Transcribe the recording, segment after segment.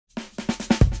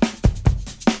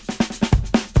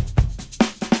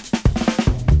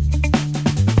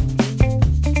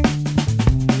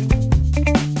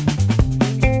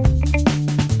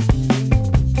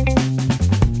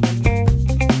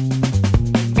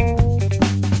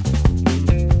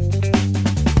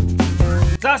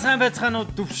За сайн байцгаанууд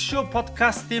Төвшөө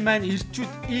подкастын маань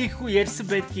Эрчүүд ийнхүү ярьсан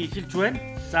байдгийн эхэлж байна.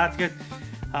 За тэгээд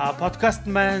подкаст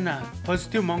маань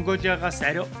Позитив Монголианаас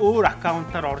арай өөр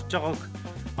аккаунтаар орж байгааг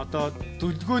одоо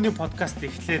дүлгөөний подкаст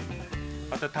эхлээд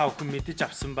одоо та бүхэн мэдэж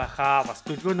авсан байхаа. Бас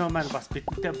дүлгөөнөө маань бас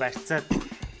бидэнтэй барьцаад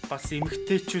бас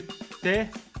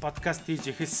эмгтээчүүдтэй подкаст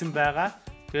хийж эхэлсэн байгаа.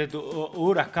 Тэгээд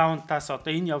өөр аккаунтаас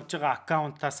одоо энэ явж байгаа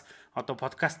аккаунтаас одоо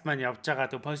подкаст маань явж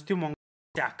байгаа. Тэгээд Позитив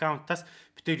аккаунтаас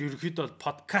битээр ерөөхдөө бол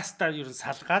подкастаар ерөн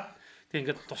салгаад тэг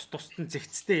ингээд тус-тусад нь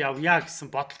зэгцтэй явъя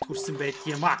гэсэн бодолд хүрсэн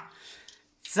байдгийм аа.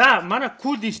 За манай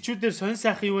кул ирчүүдээр сонь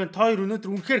сайхан юу вэ? Тоор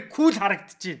өнөөдөр үнэхээр кул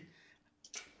харагдаж байна.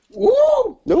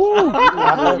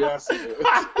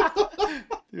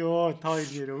 Йоо тоор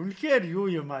нэр үнэхээр юу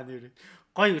юм аа нэр.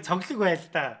 Гоё цоглог байл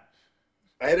та.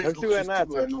 Арай цоглог байна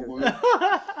уу?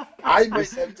 Ай мэй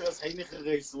самжгаа саяныхаа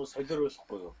хэлсэн солиор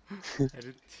болохгүй юу?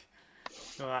 Харин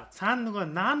цаана нөгөө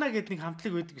наана гэдэг нэг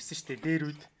хамтлаг байдаг гэсэн шүү дээ дээр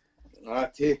үед.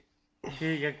 Тий.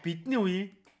 Тий яг бидний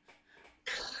үе.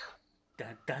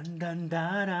 Дан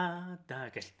дара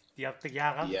гэж явдаг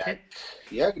яагаад тий.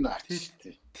 Яг наач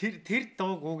тий. Тэр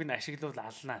дууг уг нь ашиглавал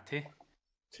алнаа тий.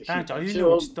 Тааж оюуны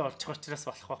өвчтөй болчих учраас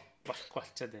болохгүй болчиход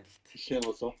байна л. Тийшээ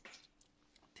болов.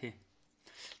 Тий.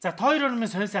 За тойроор минь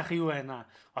сонь сайхан юу байна?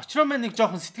 Очроо маань нэг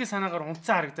жоохон сэтгэл санаагаар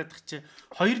унцсан харагдаад их чи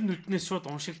хоёр нүднээс шууд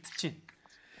уншигдчихээн.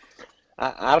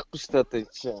 Аргагүй шүү дээ одоо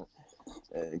чинь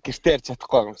гэртээ ярьж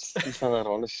чадахгүй юм шиг санаар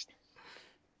унаа шүү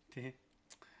дээ.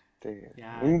 Тий.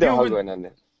 Эндээ хог байна нэ.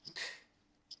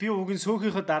 Би уг нь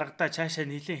сөөхийнхөө дарагдаа цаашаа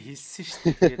нилээн хэлсэн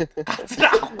шүү дээ. Тэгээд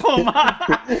газар авахгүй маа.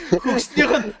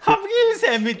 Хөгснийх нь хамгийн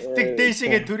сайн мэддэг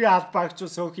дээшээгээ төрийн албаагч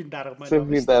сөөхийн дарга маань.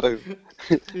 Сөөхийн дарга.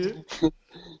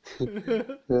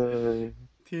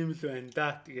 Тийм л байна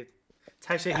да. Тэгээд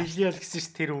цаашаа хэлье л гэсэн ш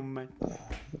тэр юм маань.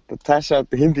 Цаашаа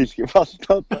хэнд хэлэх юм бол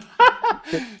тоо.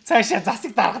 Цаашаа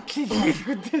засаг даргад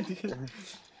хэлэхгүй дээ тэгэхээр.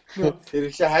 Тэр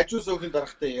ихлэ хажуу сөөхний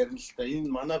даргатай ярина л та. Энэ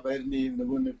манай байрны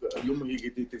нөгөө нэг юм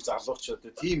хийгээд идэг залуучууд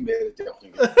тийм яриад явах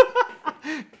юм.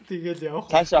 Тэгэл явах.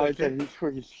 Цаашаа хоёлаа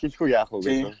хэлэхгүй яах вэ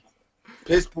гэдэг.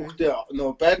 Facebook дээр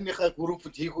нөгөө байрныхаа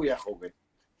группд хийх үү яах вэ гэдэг.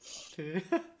 Тий.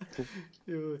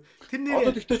 Юу. Тэр нэр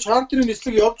одоо тэгтээ чартерын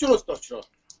нислэг явж байгаа өстө очроо.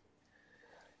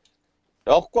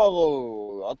 Явахгүй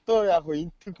гоо одоо яг хөө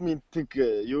интэг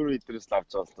евро идрээс л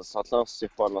авч байгаа л та Солонгос,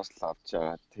 Японоос л авч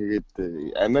байгаа. Тэгээд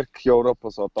Америк,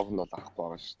 Европоос одоохонд бол авахгүй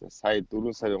байгаа шүү дээ. Сая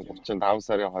 4 сарын 30-нд 5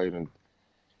 сарын 2-нд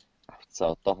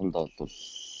авцсан. Одоохонд бол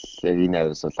яг энэ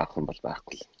авиас бол авах юм бол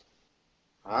байхгүй л.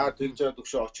 Тэгж яад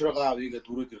өгшөө очроогоо авъя гэж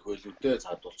түрээд ирэх байлгүй дээ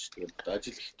цаадуулч тэгээд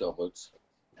ажил ихтэй байгаа биз.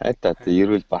 Хайтаа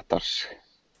Эрүүл Баатар шиг.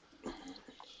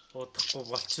 Удахгүй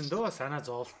болчихно дөө санаа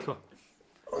зовлтгоо.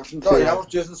 Олондоо ямар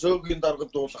ч байсан сөөгний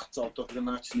даргад дуулгацсан одоо тэр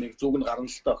наач нэг зүг нь гарна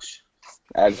л таа гэж.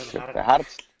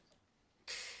 Харж.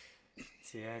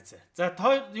 За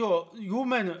тоо юу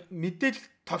маань мэдээлэл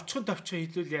товчхон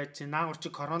хэлвэл яаж чинь наагур чи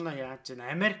корона яаж чинь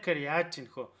Америкаар яаж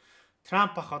чинь хөө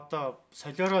Трамп ах одоо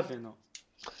солиороо л байна уу?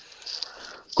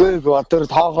 Гэхдээ одоо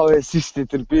тоогоо байсан шүү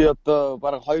дээ. Тэр би одоо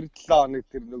бараг 2-7 хоног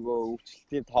тэр нөгөө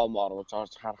өвчлөлтийн тоом оруулж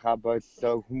орж харахаа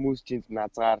боллоо. Хүмүүс чинь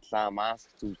назгаарлаа,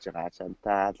 маск зүүж байгаа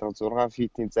чантай. 6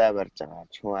 фитийн зай барьж байгаа.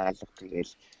 Чүн алга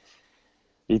тэгэл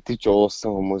идэж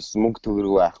уусан хүмүүс мөнгө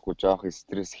төгрөг байхгүй жоох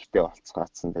стресс ихтэй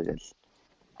болцгаацсан тэгэл.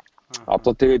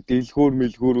 Одоо тэгээд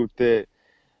дэлгүүрүүдээ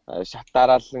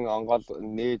шатаараалан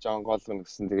нээж онгоолгоно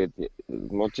гэсэн тэгээд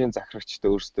мужийн захирагчтай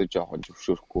өөрсдөө жоохон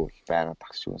зөвшөөрөхгүй байгаад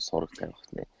ах шиг сураг тавих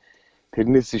нэ.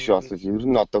 Тэрнээс иш бол ер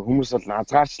нь одоо хүмүүс бол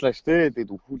назгаарчлаа штэ.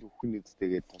 Тэгээд өвхөн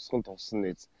нэзтэйгээд тусган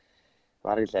нэз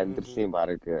бараг л амьдралын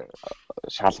бараг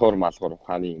шалгуур малгуур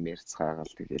ухааны юм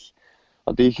ярьцгаагаал тэгэл.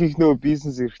 Одоо ихэнх нөө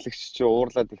бизнес эрхлэгч чи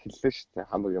уурлаад эхэллээ штэ.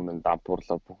 Хамаг юм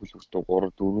дампуурлаа бүхэл бүтэн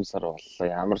 3-4 сар боллоо.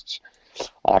 Ямар ч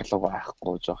орлого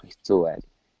байхгүй жоох хэцүү байна.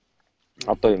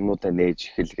 Одоо юмнуудаа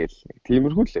нээж эхэлгээл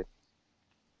тиймэрхүү лээ.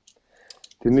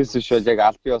 Тэрнээс иш яг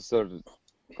албан ёсоор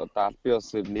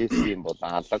нээсэн юм бол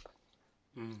алга.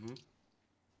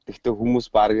 Тэгтээ хүмүүс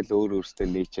бараг л өөрөөсөө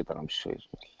нээчээд байгаа юм шиг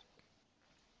юм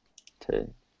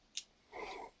байна.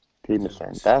 Тийм л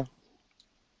байна да.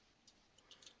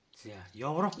 За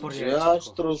Европоор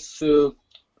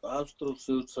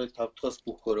Австралиуд сая тавтахаас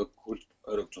бүх оройг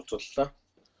цуцууллаа.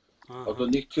 Одоо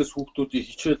нэгтгэс хүүхдүүдийн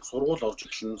хичээл сургууль орж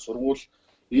эхэлнэ. Сургууль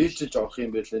ээлжилж авах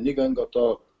юм байлаа. Нэг анги одоо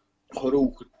 20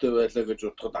 хүүхэдтэй байлаа гэж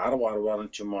бодоход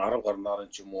 10 ч юм уу 10 гарнаар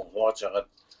ч юм уу хувааж агаад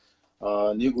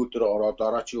нэг өдөр ороод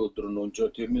дараачийн өдөр нүнжөө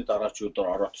тэрний дараачийн өдөр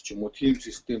ороод ч юм уу тийм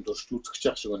систем дурч үзэж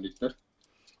явах шиг байна эдгээр.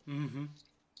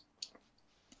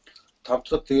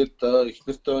 Тавтахад тэгээд их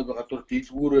нэртэй гадуур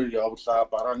дэлгүүрээр явлаа.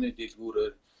 Барааны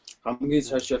дэлгүүрээр хамгийн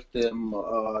цаашаалтай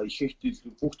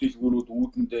бүх дэлгүүрүүд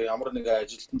үүдэндээ ямар нэгэн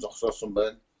ажилтан зогсоосон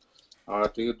байна.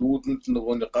 Тэгээд үүдэнд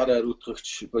нөгөө нэг гар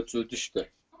ариутгагч бодсод штэ.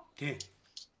 Тий.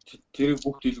 Тэр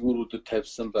бүх дэлгүүрүүдэд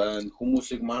тавьсан байна.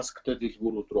 Хүмүүсийг масктай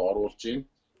дэлгүүрүүд рүү оруулж байна.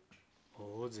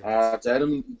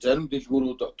 Зарим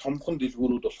дэлгүүрүүд томхон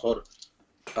дэлгүүрүүд болохоор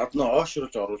гаднаа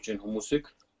оошруулж оруулж байна хүмүүсийг.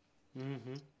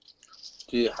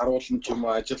 Тий харуулсан ч юм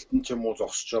уу, ажилтан ч юм уу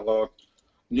зогсож байгаа.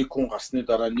 Нэг хүн гарсны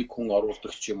дараа нэг хүн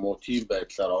оруулдаг ч юм уу, тийм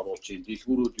байдлаар оруулж байна.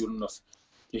 Дэлгүүрүүд ер нь бас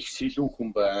их сэлүүхэн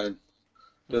байна.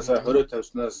 Тэгээд сая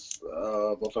 20-50-наас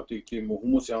болоод тийм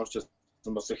хүмүүс ямар ч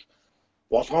бас их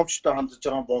болгоомжтой хандж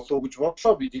байгаа болов гэж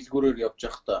бодлоо би дэлгүүрээр явж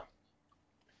байхдаа.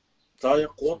 За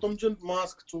яг гудамжинд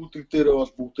маск зүүдэг дээрээ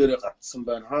бол бүгдээрээ гатсан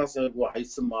байна. Хаасайгүй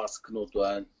хайсан маскнууд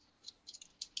байна.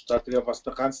 За тэгээ бас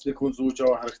ганц нэг хүн зүүж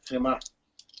аваа харагдах юм аа.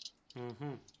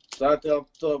 За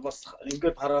тэгээ бас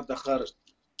ингээд хараад байхаар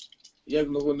яг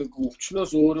нөгөө нэг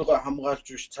өвчнөөс өөрийгөө хамгаалж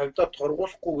биш цагдаа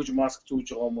торгуулахгүй гэж маск зүүж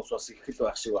байгаа хүмүүс бас их л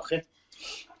байх шиг байх юм.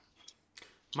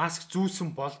 Маск зүүсэн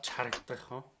болж харагдах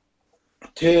хөө.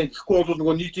 Тэгэхгүй бол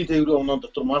нөгөө нийтийн тээврийн оноо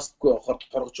дотор маскгүй авахд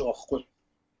торгож байгаа байхгүй.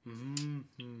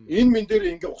 Энэ мен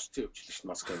дээр ингээ гусцсан явж л ш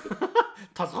маска ингээ.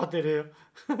 Толгой дээрээ.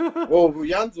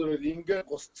 Янз бүрээр ингээ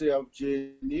гусцсан явж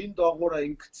гин. Энэ доогуура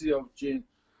ингэсэн явж гин.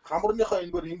 Хамарныхаа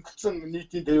энэгээр ингэсэн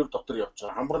нийтийн тээвэр дотор явж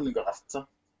байгаа. Хамар нь ингээ гарцсан.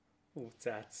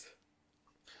 Заац.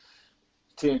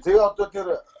 Тэгээ одоо тэр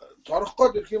торох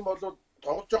гээд ирэх юм бол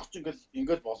тоглож явах чинь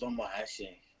ингээл болоомоо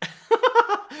хаашаа.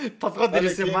 Толгой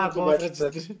дээрээсээ маа гоолгож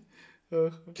байна.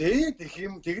 Тэгэл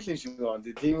юм шиг байна.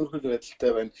 Тиймэрхүү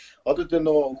байдалтай байна. Одоо тэр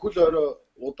нөгөө хөл орой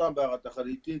удаан байгаад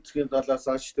байхаар эдийн засгийн талаас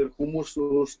ааш тэр хүмүүс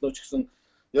өөрснөө ч гэсэн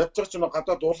ядж байгаа ч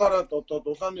гадаа дулаараад одоо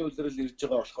дулааны үйлрэл ирж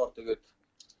байгаа болохоор тэгээд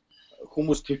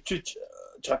хүмүүс төвчиж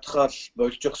чадхаал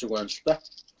болж явах шиг байна л да.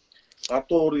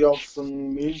 Гадуур явсан,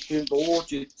 мэйлийн дууж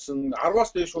идсэн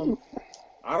 10-аас дээш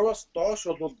 10-аас доош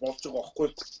бол болж байгаа байхгүй.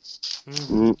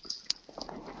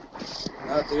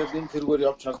 Тэгээд энэ тэргээр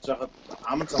явж харж байхад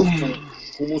ам цангасан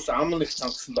хүмүүс ам нэг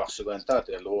цангасан байх шиг байна та.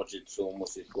 Тэгээд ууж идсэн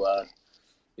хүмүүс их байна.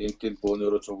 Энтэн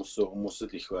бөөнөрөө цугласан хүмүүс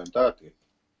л их байна та. Тэгээд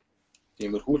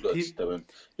тиймэрхүү л байдалтай байна.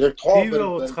 Яг тоо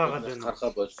барьцаагаад байна.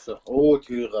 Харахаа болсон.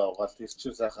 Тэрийг аваад тэр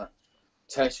чинь сайхан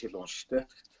цааш хэл унштай.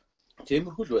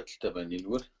 Тиймэрхүү л байдалтай байна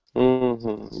энэгээр.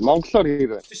 Монголоор хэр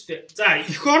байна шүү дээ. За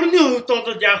эх орны хувьд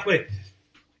бол яах вэ?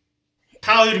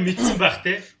 Та хоёр мэдсэн байх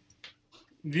те.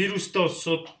 Вирустай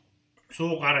улсууд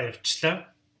 100 гараа явчлаа.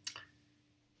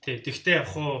 Тэгтээ яг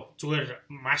хуу зүгээр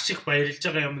маш их баярлж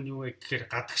байгаа юм нь юу вэ гэхээр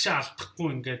гадагшаа алдахгүй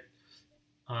ингээд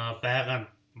байгаа нь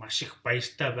маш их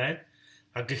баяртай байна.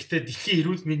 Гэхдээ дэлхийн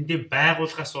эрүүл мэндийн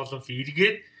байгууллагаас бол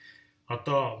эргээд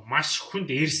одоо маш хүнд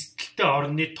эрсдэлтэй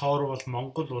орны тоор бол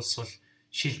Монгол улс бол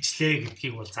шилжлээ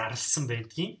гэдгийг бол зарласан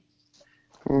байдгийн.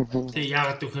 Тэгээ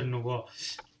яагаад гэхээр нөгөө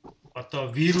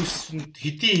одоо вирус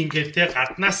хэдий ингээд те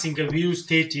гаднаас ингээд вирус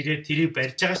тээж ирээд тэрийг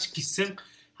барьж байгаа ч гэсэн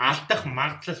алдах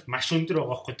магадлал маш өндөр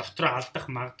байгаа байхгүй дотроо алдах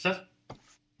магадлал.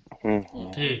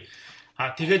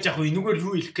 Тэгээд яг энэгээр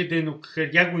юу хэлэх гээд байна уу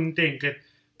гэхээр яг үүндээ ингээд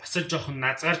бас л жоохон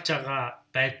назгарч байгаа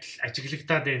байдал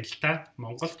ажиглагдаад байна л та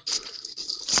Монголд.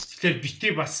 Тэгэхээр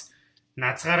бити бас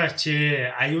назгаараач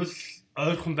аюул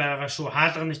ойрхон байгаа шүү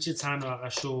хаалганы чи цаана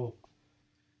байгаа шүү.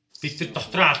 Бид нар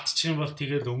дотроо алдчих юм бол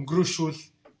тэгээд өнгөрөөшүүл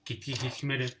гэдгийг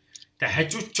хэлмээр байна. Тэгээ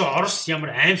хажууд чи Орос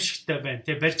ямар аимшигтай байна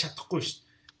те барьж чадахгүй шүү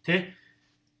те.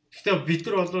 Гэхдээ бид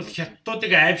нар бол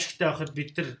хятадуудыг аимшигтай байхад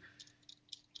бид нар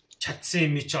чадсан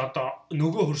юм чи одоо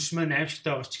нөгөө хөрш маань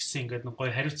аимшигтай байгаа ч гэсэн ингээд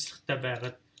гоё хариуцлагатай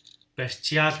байгаад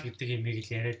барьчяал гэдэг юмыг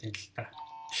л яриад байна л та.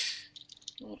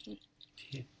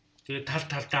 Тэгээ тал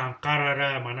талдаа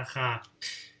анхаараарай манайхаа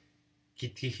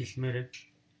гэдгийг хэлмээр байна.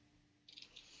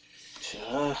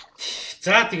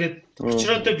 За тэгээд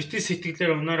өчрөөдөө битгий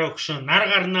сэтгэлээр унаараа өгшөө нар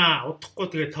гарнаа удахгүй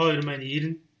тэгээд та хоёр маань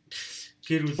ирнэ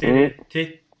гэр үлээрээ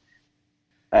тий.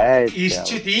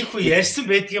 Эрчүүд ийнхүү ярьсан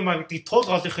байдгийн маа гэдэг туул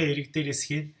голынхаа хэрэг дээрээс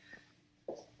хийн.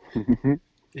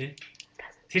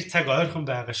 Тэр цаг ойрхон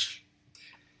байгаа ш.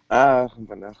 Ойрхон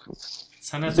байна.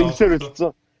 Санаа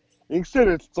зовлоо.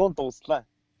 Ингэсээр 100 дууслаа.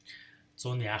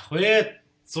 100 яах вэ?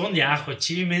 100 яах вэ?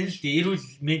 Чи мэн л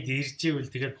эрүүл мэнд ирж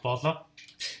ивэл тэгээд болоо.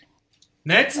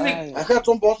 Найз нэг ахаа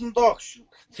 100 болно доо гэж.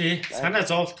 Тий, санаа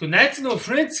зовлтгүй. Найз нөгөө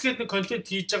Friends гэдэг контент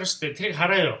хийж байгаа шүү дээ. Тэрийг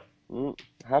хараа юу?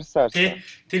 Харсаа. Тий.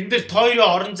 Тэрэн дээр тойроо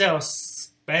орон зай бас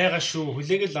байгаа шүү.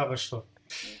 Хүлээгэл байгаа шүү.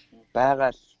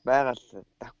 Байгаа л.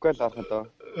 Давхгүй л орох доо.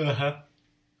 Аха.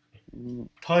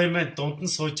 Тойр маань дунд нь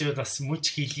сууж байвал бас мөч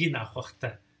хилгийг авах бах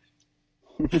та.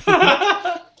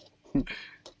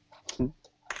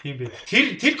 Тийм бэ.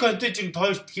 Тэр контент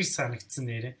тойрт хэр санагдсан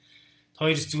нэрэ.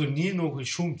 Хоёрс зүгээр нэг нүг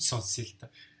шүүмж сонсъё л да.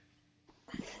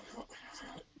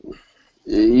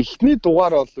 Эхний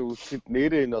дугаар бол үсгэд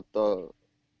нэрээ энэ одоо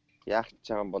яах гэж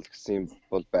байгаа юм бол гэсэн юм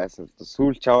бол байсан л да.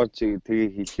 Сүүл чаваа чи тэгээ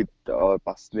хэлэхэд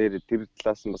бас нэр тэр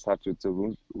талаас нь бас харж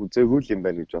үзээгүй л юм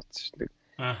байна гэж бодсон шүү дээ.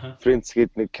 Friends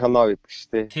гээд нэг кино гэдэг шүү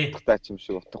дээ. Утгатай ч юм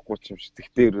шиг, утгагүй ч юм шиг.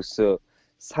 Тэгтээ ерөөсөө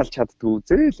салж чаддгүй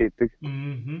үзээ л эдэг.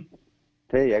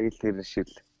 Тэ яг л тэр шиг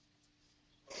л.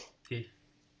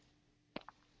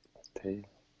 Тэ.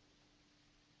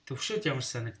 Төвшөөд ямар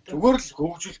санагдав? Зүгээр л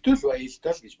хөгжилтэй л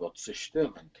баялтаа л гэж бодсон шүү дээ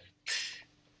манд.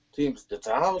 Тийм үстэй.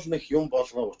 Заавал нэг юм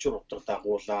болгоо учир утга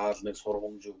дагуулаад нэг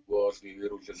сургамж өгөөл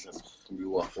гээрүүлэл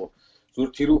юу ах вэ?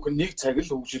 Зүгээр тэр хүүхэн нэг цаг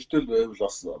л хөгжилтэй л байвал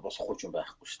бас болохгүй юм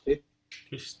байхгүй шүү дээ.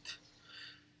 Тийм шүү дээ.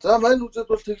 За маань үзэд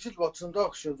бол тэгж л бодсон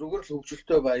доо гэх шиг зүгээр л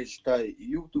хөгжилтэй баялтаа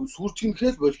юу гэдэг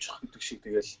сүржигнэхэл болчих гэдэг шиг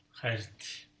тэгэл. Харин.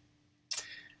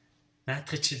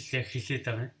 Наадах чил яг хэлээд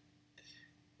байгаа юм.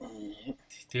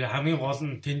 Тэгээ хамгийн гол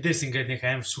нь тэндээс ингээд нэг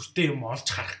аим сүртэй юм олж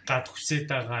харах гад хүсээд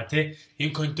байгаа тий.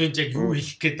 Энэ контент яг юу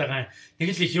хэлэх гээд байгаа юм. Нэг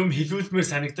л их юм хэлүүлмээр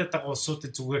санагдаад байгаа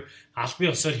улсуудад зүгээр албан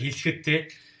ёсоор хэлэхэд тий.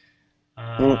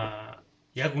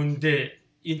 Яг үндэ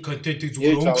энэ контентыг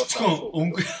зүгээр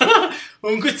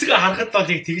өнгөцгөө харахад бол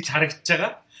яг тэгж харагдаж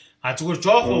байгаа. Зүгээр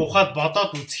жоохон ухаад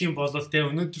бодоод үзэх юм бол тий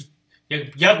өнөөдөр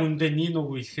яг үндэ нин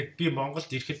үг хэлэхэд би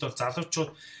Монголд ирэхэд бол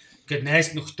залуучууд ингээд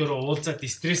найз нөхдөөрөө уулзаад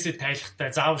стрессээ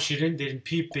тайлахтай заавал ширээн дээр нь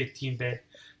пип байдгийн байна.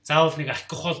 Заавал нэг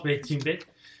алкогол байдгийн байна.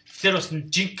 Тэгэхээр бас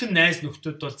жинхэнэ найз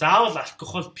нөхдөд бол заавал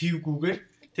алкогол пивгүйгээр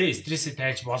тий стрессээ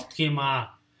тайлж болдгийм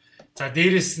аа. За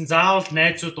дээрээс нь заавал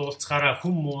найзууд уулзахаараа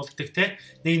хүм муулдаг тий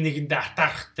нэг нэгэндээ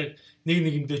атаархдаг, нэг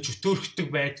нэгэндээ чөтөөрхдөг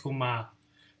байдгүй маа.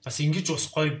 Бас ингэж ус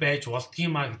гоё байж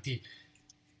болдгийм аа гэдгийг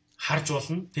харж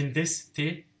болно тэндээс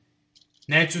тий.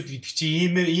 Найзууд гэдэг чи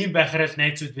ийм байхаараа л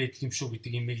найзууд байдаг юм шүү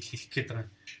гэдэг имийг л хэлэх гээд байгаа.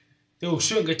 Тэгээ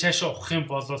өшөө ингээд цаашаа ухах юм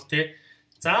бол тий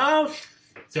заавал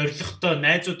зоригтой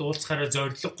найзууд уулзахаараа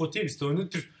зориггүй тийм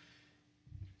үстэй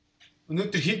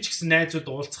өнөөдөр хин ч гэсэн найзууд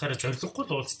уулзахаараа зориггүй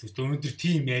л уулздаг. Өнөөдөр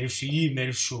тийм ярив шүү, ийм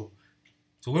ярив шүү.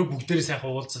 Зүгээр бүгдээрээ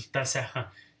сайхан уулзалтаа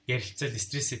сайхан ярилцаад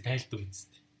стрессээ тайлдаг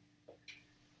үстэй.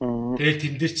 Тэгээ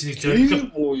тэн дээр чи нэг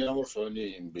зориг ямар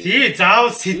сони юм бэ? Тий, заавал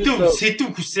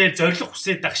сэдв хүсээ, зориг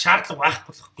хүсээд ах шаардлага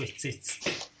байхгүй эцээ.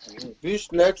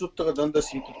 Биш найзуудтайгаа дандаа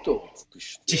сэдвтэй уулздаг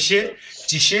шүү.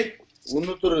 Жишээ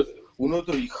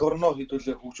өнөөдөр эх орноо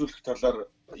хэдүүлээ хөгжүүлэх талаар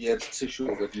ярилцсан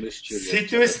шүү гэдэг мессеж ирээ.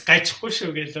 Сэдвээс гажихгүй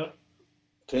шүү гэлөө.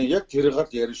 Тий, яг тэр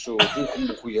гад ярина шүү.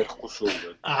 Хүүхэн ярихгүй шүү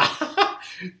гэдэг.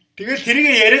 Тэгэл тэрийг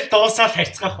яриад дуусаад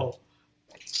хайцгаах уу?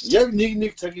 Яг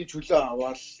нэг цагийн чөлөө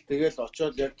аваад тэгэл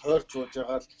очиод яг тойрч сууж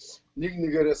байгаа л нэг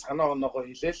нэгээрээ санаа оноогоо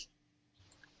хэлээл.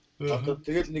 Одоо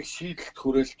тэгэл нэг шийдэлт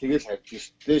хүрээл тэгэл хайж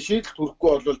шүү. Тэгээ шийдэлт хүрэхгүй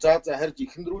бол за харж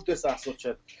ихнэрүүдээс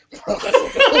асуучаад.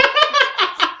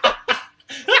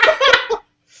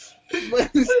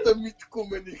 Мэстэ мэдгүй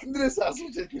мэн ихнэрээс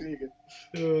асуучаад тэрийг.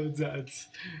 За.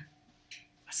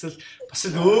 Бас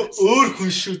өөр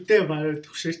хүн шүү дээ мараа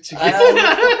төвшөөч чиг.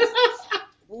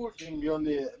 Бүр юм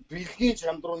ёны бэлгийн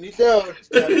чанд руу нилээ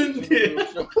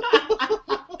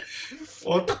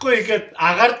удахгүй ингээд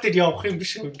агаар дээр явах юм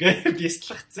биш үү ингээд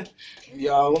бяцлагцсан.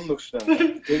 Яа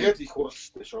өмнөштэй. Тэгээд их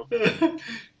хурлштай шүү.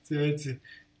 Зөө.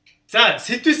 За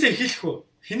сэдвээсээ хэлэх үү?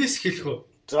 Хинээс хэлэх үү?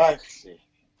 За эхлэе.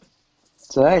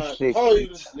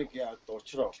 Хоёрс нэг яа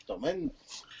дуучраа болтоо. Мань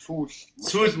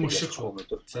сүүл мөшөх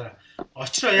өнөдөр. За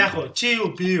очроо яах вэ? Чи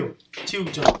юу би юу? Чи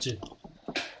юу гэж бодож байна?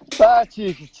 За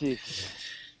чи хэлчих.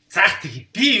 Заах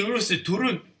тийг би ерөөсөө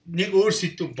түрүү нэг өөр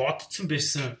сэдв бодсон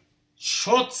байсан.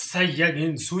 Шууд сая яг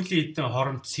энэ сүүлийн хэдэн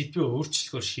хооронд сэдвээ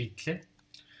өөрчлөхөөр шийдлээ.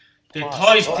 Тэгээ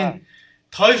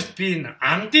тоёрт би энэ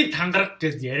андын тангараг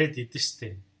гэж яриад идэв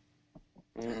штэ.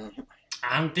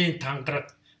 Андын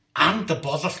тангараг анд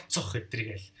бололцох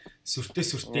гэдрийг л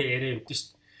сүртэй яриа идэв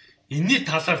штэ. Энийний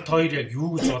талаар тоёр яг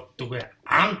юу гэж боддог вэ?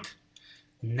 Анд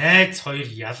найз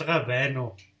хоёр ялгаа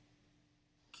байна уу?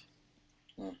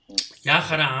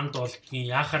 Яхаараа анд болдгийн,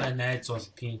 яхаараа найз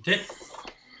болдгийн тий.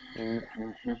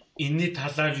 Энийний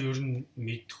талаар юу н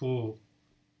мэдхүү.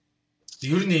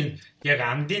 Юу н яг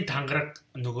андын тангараг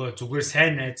нөгөө зүгээр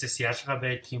сайн найзаас ялгаа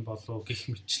байдгийн болов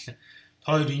гэх мэтлэн.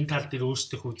 Хоёр энэ тал дээр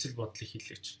өөрсдийнхөө үзэл бодлыг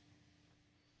хэлээч.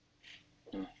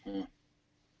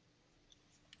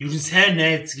 Юу н сайн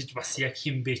найз гэж бас яг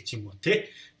хин бэ ч юм уу тий.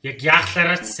 Яг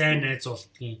яахлаараа сайн найз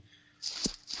болдгийн.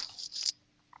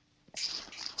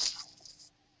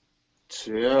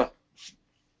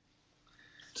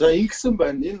 За ингэсэн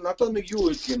байна. Энэ надад нэг юу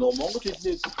гэдэг нөө монгол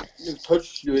хэлний нэг толь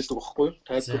байдаг байхгүй юу?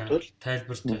 Тайлбар толь.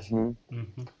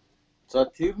 За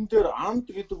тэрэн дээр анд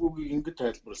гэдэг үгийг ингэж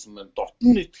тайлбарласан байна.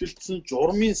 Дотн итгэлцэн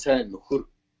журмын сайн нөхөр.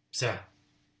 За.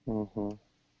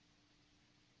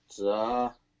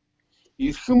 За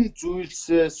эрхэм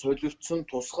зүйлсээ солилцсон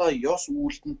тусгай ёс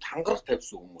үйлдэнд тангараг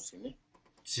тавьсан хүмүүс гинэ.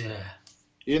 За.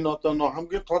 Энэ одоо нөө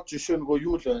хамгийн тод жишээ нөгөө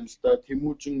юу л байна л да.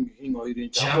 Тэмүүжин хин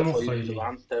хоёрын жамх хоёрын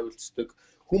анд тавилцдаг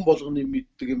хүн болгоны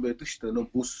мэддэг юм байдаг шүү дээ. Нөө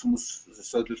бүс мөс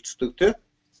солилцдог тий.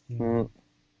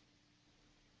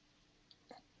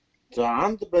 За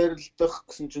анд байрлах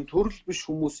гэсэн чинь төрөл биш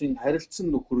хүмүүсийн харилцан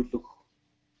нөхөрлөх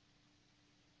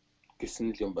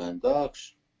гэсэн л юм байна да.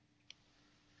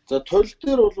 За тол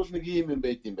дээр бол нэг юм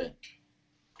байд юм байна.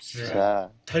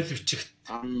 За тол өчигт.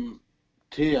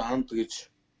 Тий анд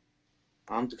гэж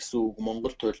анд гэсэн үг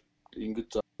Монгол тол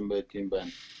ингэж заасан байд юм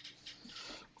байна.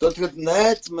 Тэгэхээр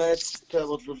найз майзтай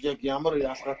бол яг ямар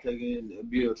ялгаатайг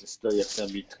би бол өстой яг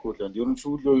сайн мэдэхгүй л байна. Ер нь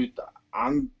сүүлийн үед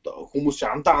анд хүмүүс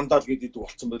андаа л гэдэг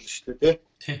болсон байл шүү дээ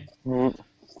тий.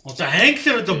 Одоо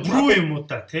англиар одоо брүү юм уу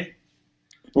та тий?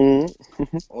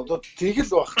 Одоо тэг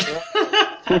л баг тий.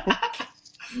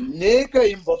 Нэга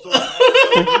юм болов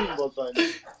юм болоо.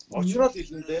 Очрол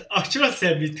хэлнэ дээ. Очрол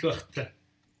сайн мэдэх баг та.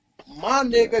 Маа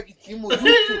нэга гэх юм уу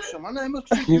юу ч манай амьд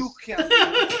юу гэх юм.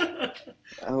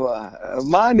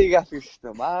 Маа нэга гэх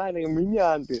шүү дээ. Маа нэг миний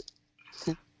анд.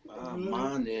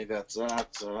 Маа нэга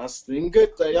заас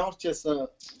ингээд ямар ч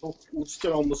ясан үзэж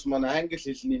байгаа хүмүүс манай англи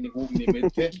хэлний нэг үг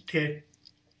нэмээд тий.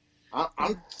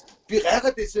 Би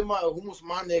гайхаад байсан юм хүмүүс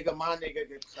маа нэга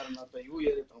гэж харна одоо юу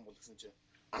яриад байгаа юм бол гэсэн чинь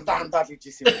андаа л гэж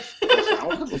хэлсэн юм.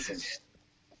 Авах л байсан.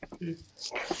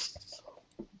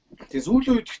 Тэг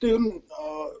сүүлийн үед гэхдээ ер нь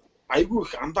айгүй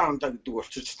их андаа гэдэг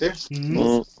болчихж тий.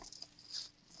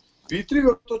 Бидрийг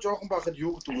одоо жоохон байхад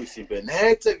юу гэдэг байсан юм бэ?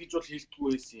 Найзаа гэж бол хэлдэггүй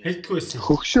байсан юм. Хэлдэггүй байсан.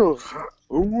 Хөгшөө.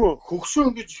 Өвөө. Хөгшөө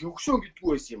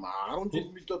гэдэггүй байсан юм. 10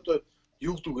 жил мэд одоо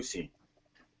юу гэдэг байсан юм.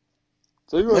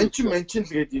 Манчин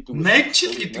л гэдэг.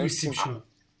 Манчин гэдэг байсан юм шүү.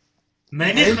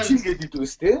 Манчин гэдэг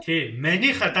үс тий.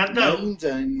 Маниха дандаа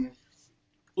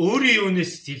өөрийн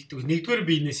юунаас хэлдэг. Нэгдүгээр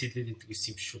биенээс хэлээд байдаг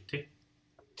гэсэн юм шүү тий.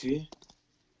 Тий.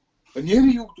 Нэр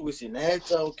юу гэдэг байсан?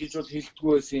 Найзаа гэж бол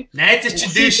хэлдэггүй байсан. Найзаа чи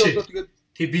дээш.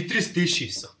 Тэг бидрээс дээш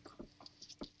хийсэн.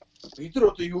 Бид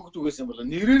нар одоо юу гэдэг байсан бол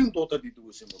нэрээр нь дуудаад идэг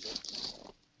байсан бол.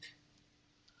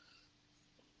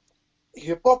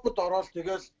 Хипхопд ороод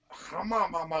тэгэл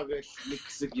хамаа гэж нэг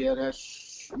хэсэг яриад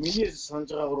миний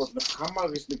санаж байгаагаар бол нэг хамаа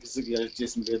гэж нэг хэсэг ярьж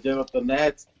байсан. Тэгээд яг одоо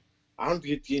найз анд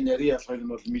гэдгийн нарийн ялгааг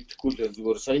нь бол мэдэхгүй л байна.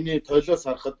 Зүгээр саяны тойлоос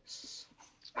харахад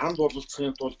анд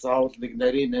бололцохын тулд заавал нэг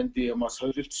нарийн нанди ямаа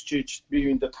солилцчихж би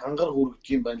юундаа тангар хүргэдэг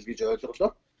юм байна л гэж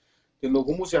ойлголоо. Тэгээ нөгөө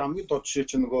хүмүүсийн хамгийн тод жишээ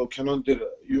чинь нөгөө кинон дээр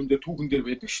юун дээр түүхэн дээр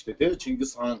байдаг шүү дээ тий.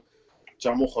 Чингис хаан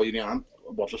Жамуух хоёрын анд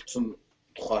бололцсон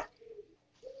тухай.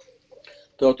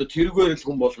 Тэгээ одоо тэргээр л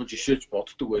хүн болгож жишээж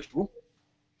боддог байлгүй.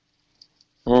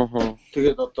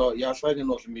 Тэгээд одоо ялгааг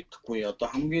нь бол мэдэхгүй. Одоо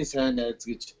хамгийн сайн найз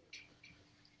гэж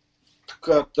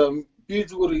тэгэхээр би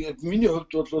зүгээр миний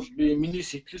хувьд бол би миний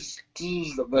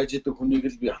сэтгэл байж байгаа хүнийг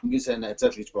л би хамгийн сайн найзаа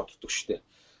л гэж боддог шүү дээ.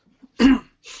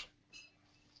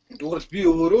 Зүгээр би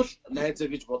өөрөө л найзаа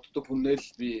гэж боддог хүнээс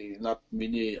би над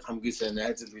миний хамгийн сайн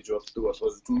найз л гэж боддог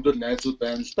болохоос зөндөл найзууд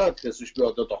байна л да. Тэгэхээр биш би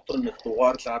одоо дотор нэг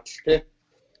дугаарлаад л те.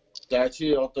 За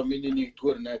чи одоо миний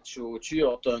нэгдүгээр найз шүү. Чи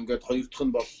одоо ингээд хоёр дахь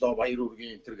нь боллоо баяр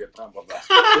үргийн энтер гэдэг юм болоо.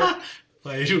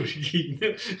 Баяр үргийн.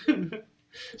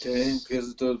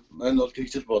 Тэгэхээр мань бол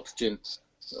тэгж л бодож байна.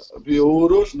 Би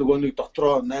өөрөө л нөгөө нэг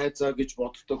дотроо найзаа гэж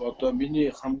боддог одоо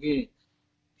миний хамгийн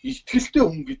итгэлтэй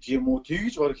хүн гэдэг юм уу?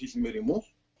 Тэгж баг хэлмээр юм уу?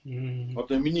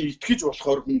 Одоо миний итгэж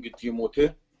болохоор хүн гэдэг юм уу те.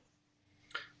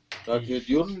 За тэгээд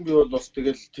ер нь би бол бас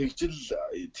тэгэл тэгжил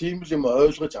тийм л юм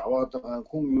ойлгож аваад байгаа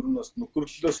хүн ер нь бас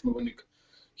нөхөрлөлөөс нөгөө нэг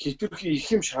хитрхи их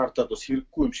юм шаардаад бас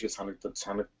хэрэггүй юм шиг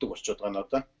санагддаг болчиход байгаа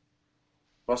надаа.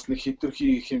 Бас нэг хитрхи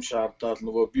их юм шаардаад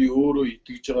нөгөө би өөрөө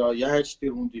итгэж байгаа яаж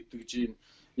тэр хүнд итгэж ийн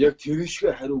яг тэр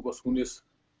шиг хариуг бас хүнээс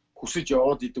хүсэж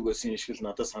яваад идэг байсан юм шиг л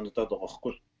надад санагдаад байгаа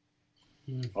байхгүй.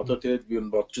 Одоо тэгээд би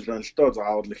энэ бодож байна л доо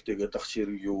заавал нэг тэгээд ах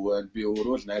хэрэг юу байна би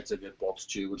өөрөө л найзаа гэж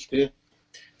бодож ивэл тий.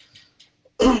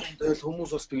 Тэгэл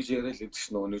хүмүүс бас тэгж яриад л идэж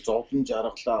нөгөө нэг зовлон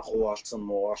жаргалаа хуваалцсан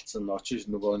мууалцсан очиж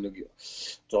нөгөө нэг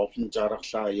зовлон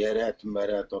жаргалаа яриад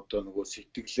мариад одоо нөгөө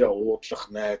сэтгэлээ уудлах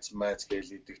найз майз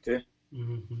гээл идэг тий.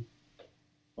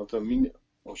 Одоо миний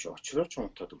очрооч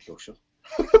унтаад өглөө шүү.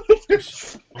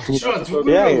 Очроо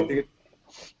тэгээд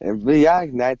би яг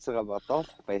найзгаа бодоод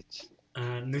байж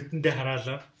нүдэндээ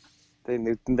хараалаа. Тэгээ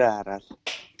нүдэндээ хараал.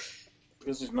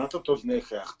 Тэгээс надад бол нөх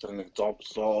ахтар нэг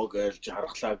зовлоо гээл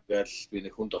жаргалаа гээл би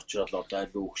нэг хүнд очрол одоо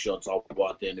аль өгшөө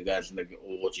зовбоод нэг аль нэг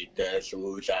ууж идээл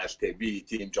уйлаал те би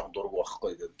тийм жоон дург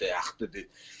байхгүй гэдэг ахтад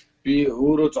би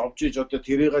өөрөө зовж иж одоо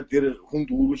тэрийг тэр хүнд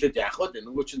үүрүүлээд яах вэ?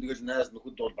 Нөгөө чинь тэгэл найз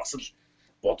нөхөд бол бас л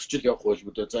бодож л явах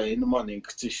байлгүй дээ. За энэ маань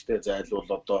ингэсэн штэ за аль бол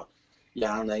одоо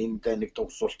яана эндээ нэг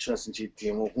тусуулчаас нь ч гэдэг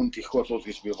юм уу хүн их болов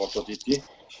гэж би бодоод идэв.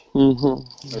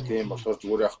 Тийм болохоор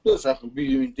зүгээр явахтай сайхан би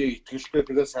юундээ итгэлтэй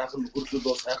тэгээ сайхан нөхөрлөл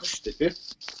бол сайхан шүү дээ тий.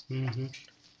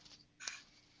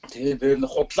 Тэгээд дээр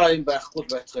нь худлаа юм байхгүй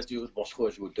байцгаад юу болох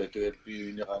байлгүй дээ. Тэгээд би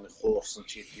юунийгаа нэг хуурсан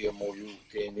ч гэдэг юм уу юу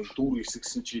тий нэг дүр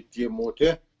эсгсэн ч гэдэг юм уу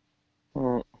тий.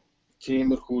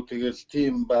 Тиймэрхүү тэгэл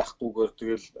тийм байхгүйгээр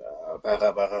тэгэл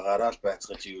байгаагаараа л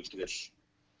байцгааж ивэл тэгэл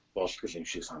болтгол юм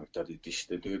шиг санагдаад идэв шүү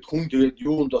дээ. Тэгээд хүн тэгээд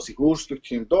юунд бас их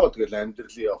өөрчлөгдөх юм доо. Тэгэл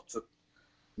амьдралын явцад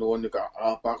нөгөө нэг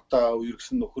багтаа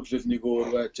үерхсэн нөхөрлөл нэг өөр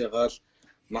байж байгаа л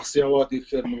нас яваад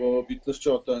ирэхээр нөгөө бид нар ч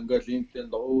одоо ингээл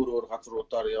энтэнд өөр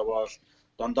газруудаар яваал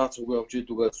дандаа зүг явж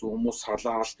идэгээс хүмүүс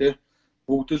салаал тий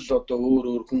бүгд л одоо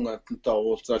өөр хүн амтантай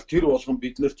уулзаал тэр болгон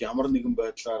биднэрт ямар нэгэн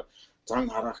байдлаар зан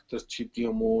характер ч гэдэг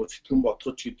юм уу сэтгэн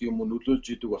бодлого ч гэдэг юм уу нөлөөлж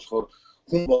идэг болохоор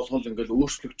хүн болгон л ингээл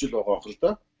өөрчлөгчл байгаа хэл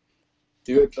да.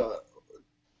 Тэгээд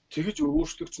тэгж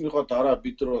өөрчлөгчнийхөө дараа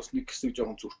бид нар бас нэг хэсэг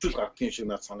жоохон зөрчил гардгийн шиг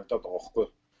надад санагдаад байгаа байхгүй.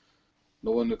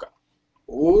 Нөгөө нэг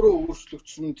өөрөө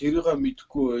өөрчлөгчсөн тэрийгээ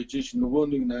мэдэхгүй байж ш нөгөө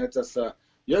нэг найзаасаа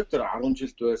яг тэр 10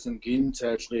 жилд байсан гин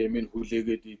цайлгын юмыг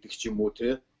хүлээгээд идэх ч юм уу те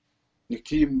нэг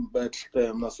тийм байдалтай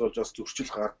юмнаас болж бас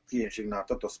зөрчил гардгийн юм шиг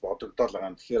надад бас бодогдол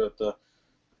байгаа. Тэгэхээр одоо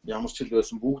ямар ч л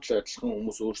байсан бүгд л адилхан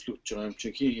хүмүүс өөрчлөгдөж байгаа юм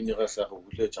чинь хин хинийгаа сайхан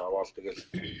хүлээж аваал тэгэл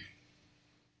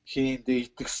хийндээ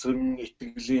итгэсэн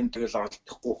итгэлийн тэгэл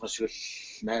алдахгүй шиг л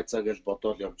найзаа гэж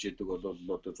бодоол явж идэг бол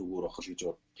одоо зүгээр ах л гэж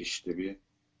боддоо шүү дээ би.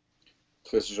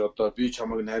 Тэгэхээр одоо би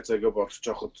чамайг найзаа гэж бодож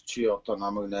байхад чи одоо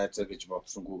намайг найзаа гэж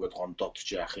бодсонгүйгээд гомдоод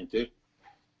чи яах юм те.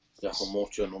 Яг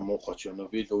мууч юм муухач юм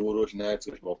би л өөрөө л найз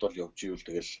гэж бодоол явж ивэл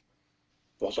тэгэл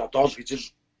болоодоо л гэж л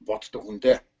боддог хүн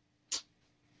дээ.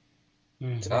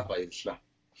 За баярлалаа.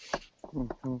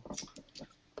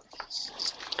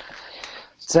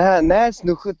 За найз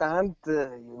нөхөд анд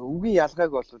үгийн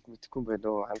ялгааг бол мэдэхгүй юм байна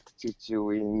уу? Анд ч гэж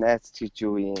юу юм, найз ч гэж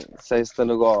юу юм. Саяста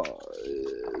нөгөө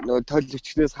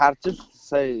төлөвчнээс харж л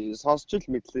сая сонсч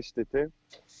л мэдлээ шүү дээ, тий.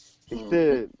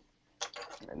 Гэхдээ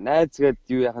найз гэд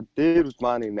юу яхад дээр үл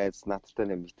маа нэг найз надтай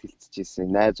нэг мэтгэлцэж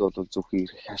ирсэн. Найз бол зөвхөн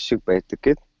их ашиг байдаг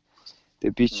гэд.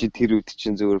 Тэгээ би чи тэр үед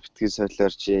чинь зөвөр битгий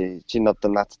солиор чи одоо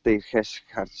надтай их ашиг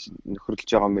харж нөхөрлөж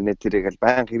байгаа минь тэрийг л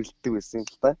баян хэрэлддэг байсан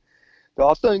л та.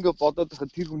 Тэгээ одоо ингээд бодоод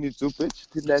байхад тэр хүний зөв байж,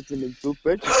 тэр найзын нэг зөв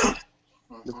байж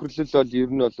нөхөрлөл бол ер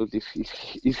нь бол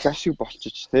их ашиг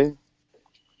болчих тий.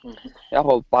 Яг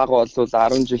гоо баг бол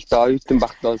 10 жилдээ оюутан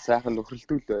багтаа сайхан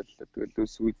нөхөрлөдөг л байлаа. Тэгэл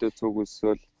өс үедээ цуг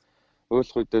өсвөл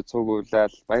өөлх үедээ цуг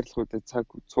уйлал, баярлах үедээ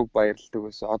цуг баярладаг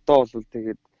байсан. Одоо бол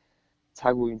тэгээд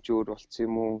цаг үеийн ч өөр болцсон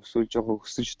юм уу? Эсвэл жоохон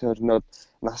өсөж тойрноод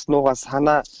нас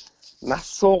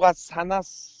суугаад санаас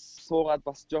суугаад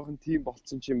бас жоохон тийм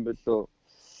болцсон юм болоо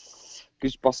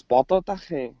гэж бас бодоод ах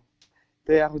юм.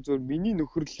 Тэгээ яг зөв миний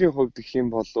нөхөрлийн хувьд гэх юм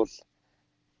бол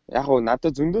яг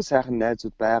надад зөндөө сайхан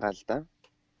найзууд байгаа л да.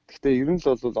 Гэхдээ ер нь л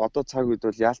бол одоо цаг үед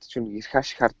бол яалтч нэг их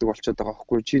ашиг хардаг болчиход байгаа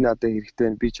байхгүй. Чи надад хэрэгтэй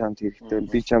байна, би чамд хэрэгтэй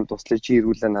байна, би чамд туслая, чи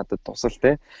ирүүлээ надад тусал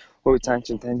те. Хөөе цаан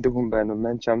чин таньдаг хүн байна уу?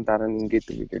 Мань чам дараа нь ингээд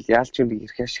яалч нэг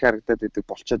их ашиг харагдаад байдаг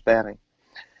болчиход байгаа юм.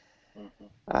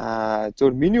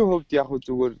 Зөв миний хувьд яг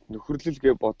зүгээр нөхөрлөл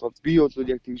гэж бодоод би бол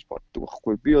яг тэгж боддог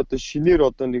байхгүй. Би одоо шинээр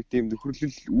одоо нэг тийм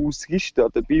нөхөрлөл үүсгэн штэ.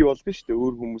 Одоо би болгон штэ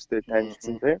өөр хүмүүстэй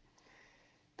танилцсан те.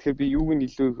 Тэгэхээр би юуг нь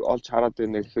илүү олж хараад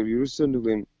байна гэхээр ерөөсөө нэг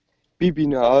юм би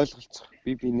биний ойлголцох,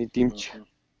 би биний дэмж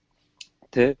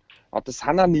тэ одоо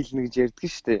санаа нийлнэ гэж ярьдаг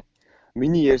штэ.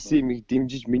 Миний ярьсан юмыг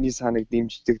дэмжиж, миний санааг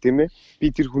дэмждэг тийм ээ. Би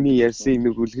тэр хүний ярьсан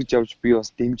юмыг үлгэж авч би бас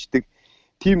дэмждэг.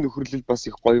 Тим нөхөрлөл бас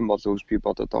их гоё юм болов гэж би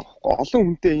бодоод байгаа байхгүй. Олон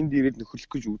хүнтэй энд ирээд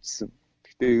нөхөрлөх гэж үзсэн.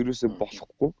 Гэхдээ ерөөсөө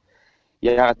болохгүй.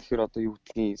 Яагаад тэгэхээр одоо юу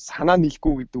гэдгийг санаа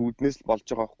нийлэхгүй гэдэг үднээс л болж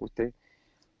байгаа байхгүй те.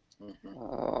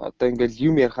 Одоо ингээл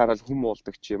юм ярихаараа л хүм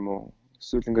уулдаг ч юм уу.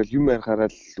 Эсвэл ингээл юм ярихаараа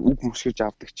л үг мөшгөж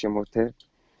авдаг ч юм уу те.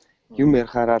 Юм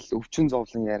ярихаараа л өвчин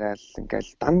зовлон яриад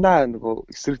ингээл дандаа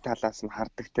нөгөө эсрэг талаас нь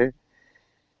хардаг те.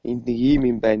 Энд нэг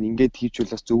юм байна. Ингээд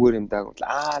хийжүүл бас зүгээр юм даа гэвэл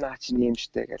наа чинь юм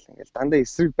штэ гэл ингээл дандаа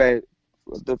эсрэг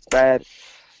одоо байр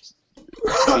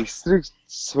эсрэг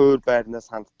суур байрнаас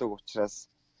ханддаг учраас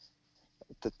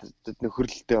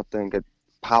нөхөрлөлтөд одоо ингээд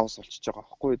пауз болчихж байгаа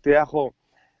байхгүй. Тэгээ яг хуу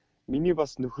миний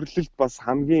бас нөхөрлөлт бас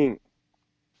хамгийн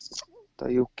одоо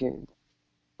юу гэх юм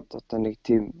одоо нэг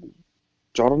тийм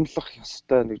жоромлох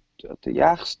ёстой нэг одоо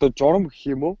яах ёстой журам гэх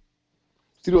юм уу?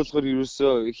 Тэр болохоор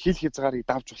ерөөсөө хил хязгаарыг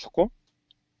давж болохгүй.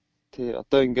 Тий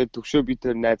одоо ингээд төвшөө би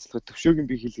тэр найзлахад төвшөөгийн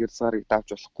би хил хязгаарыг давж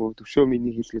болохгүй. Төвшөө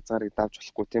миний хил хязгаарыг давж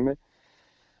болохгүй тийм ээ.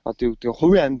 Одоо юу гэдэг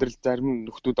хувийн амьдрал зарим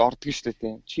нөхдүүд ордог шүү дээ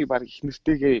тийм. Чи баг их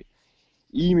нэртэйгээ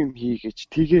ийм юм хийгээч,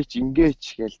 тэгээч, ингээч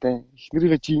гээл тийм. Их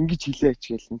нэрийгээ чи ингэж хийлээч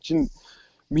гээл. Чин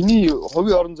миний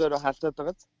хувийн орон зайроо хаалтаад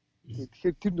байгааз.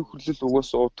 Тэгэхээр тэр нөхөрлөл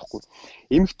угаасаа удахгүй.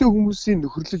 Эмэгтэй хүмүүсийн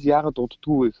нөхөрлөл яагаад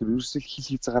уддаггүй вэ гэхээр ерөөсөө хил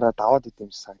хязгаараа даваад идэв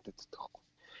юм шиг санагдаад байдаг байхгүй.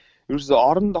 Ерөөсөө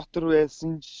орон дотор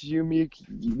байсан юмыг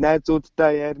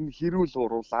найзуудтай ярина, хэрүүл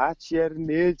уруулаач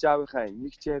ярина, ээж аавынхаа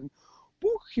эмэгч ярина.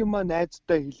 Бүх юмаа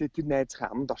найзтай хэлээ тэр найзынхаа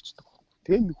амд орчдөг байхгүй.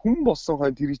 Тэгээ хүн болсон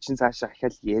хойно тэр чинь цаашаа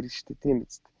ахаал ярина шүү дээ, тийм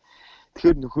биз дээ.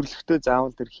 Тэгэхээр нөхөрлөлтөө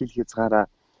заавал тэр хил хязгаараа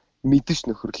мэдэж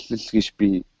нөхөрлөл гэж би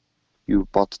юу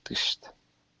боддог шүү дээ.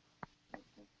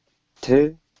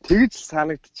 Тэгж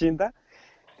санагдчихээн да.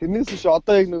 Тэрнээс биш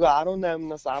одоо яг нөгөө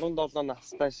 18-наас 17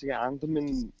 настай шиг анд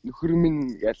минь нөхөр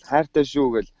минь гэж хайртай шүү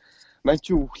гэл мань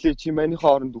чи өглөө чи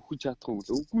манийхаа оронд өгөх чадахгүй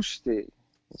л үгүй шүү дээ.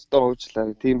 Өстөө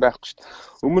уучлаа. Тийм байхгүй шүү дээ.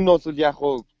 Өмнө нь бол яг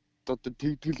уу одоо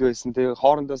тэгдэл байсан. Тэгээ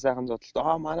хоорондоо сайхан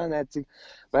зодтолтой. Манай найзыг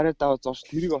бариад аваад зоош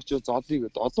тэрийг очиж зодъё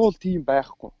гэд. Одоо бол тийм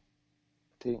байхгүй.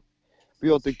 Тийм. Би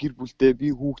одоо гэр бүлтэй,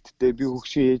 би хүүхэдтэй, би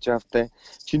хөгшин ээж аавтай.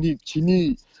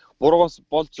 Чиний буруугаас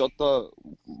болж одоо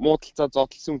муудалцаа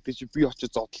зодтолсон үедээ чи би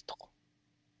очиж зодтолдохгүй.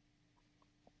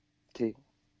 Тий.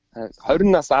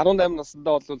 20 нас 18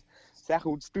 наснда бол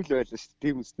сайхан үздэг л байлаа шүү дээ.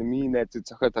 Тийм үстэй миний найзыг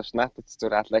зохиод авч наатад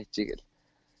зур алаа хичээ гэл.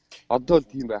 Одоо л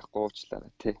тийм байхгүй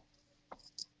уучлаарай тий.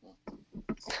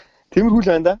 Тиймэрхүү л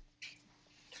байна да.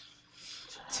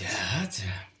 За.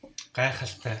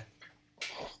 Гайхалтай.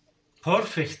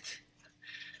 Perfect.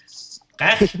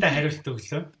 Гайхалтай хариулт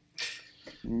өглөө.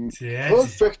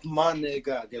 Perfect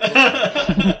манега гэх.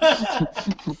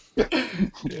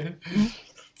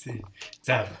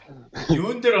 За.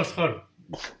 Юун дээр болохоор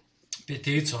би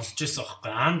тэгээд сонсч байсан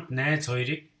байхгүй. Анд найз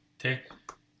хоёрыг тий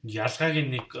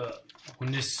ялгаагийн нэг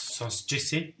хүнээс сонсч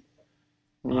байсан.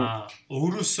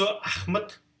 Өөрөөсөө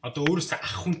ахмад одоо өөрөөсөө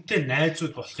ах хүнтэй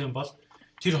найзууд болох юм бол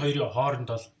тэр хоёрын хооронд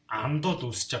бол андууд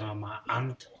үүсэж байгаа маа,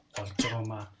 анд болж байгаа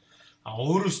маа.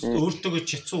 Өөртөө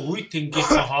чицүү үе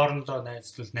тэнгийнхээ хоорондоо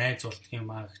найзлуул найз болдго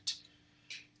юм аа гэж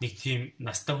нэг тийм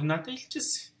настай хүн надад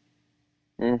хэлчихсэн.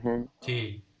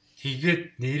 Тий.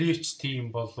 Тэгээд нэрээч тийм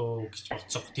болоо гэж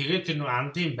бодсоо. Тэгээд тэр нэг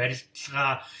андын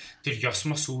барилдалгаа тэр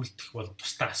ёсмос үлдэх бол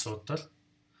тустай асуудал.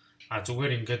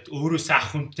 Зүгээр ингээд өөрөөсөө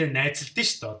ах хүнтэй найзалдсан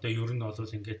шүү дээ. Одоо ер нь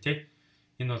бол ингээд тий.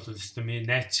 Энэ бол өстө миний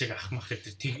найз шиг ахмах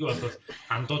гэдэг тэг бол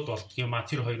андууд болдго юм аа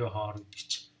тэр хоёрын хооронд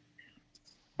гэж.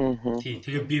 Тий,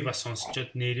 тэгээ би бас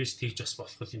сонсчод нэрээс тэгж бас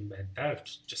болох юм байна да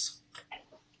гэж бодчихсон.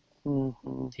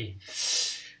 Тий.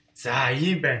 За,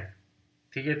 ийм байна.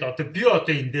 Тэгээд одоо би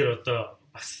энэ дээр одоо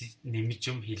бас нэмж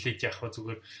юм хэлээд яах вэ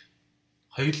зүгээр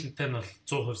хоёулантай нь бол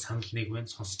 100% санал нэг байна.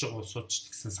 Сонсож байгаа улсууд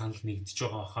ч гэсэн санал нэгдэж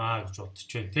байгаа хаа гэж бодож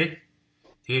байна тий.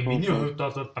 Тэгээ миний хувьд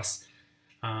бол бас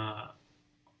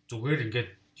зүгээр ингээд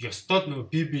ёстоод нөгөө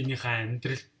биенийхээ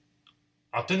амьдрал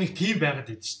одоо нэг тийм байгаад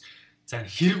идэв шүү дээ. За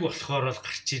хэрэг болохоор бол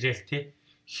гарч ирээл тий.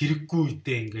 Хэрэггүй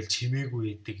үедээ ингээл чимээгүй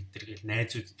идэг гэдэргээл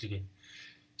найзууд гэдэргээл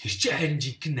тэр чинь харин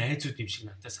жинхэнэ найзууд юм шиг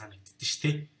надад санагддээ шүү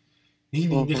дээ. Нэг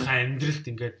нэгнийхээ амьдралд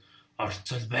ингээд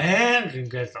оролцол байнга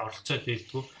ингээл оролцоод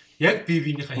ирдгүү. Яг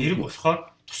биенийхээ хэрэг болохоор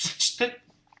тусалчдаг.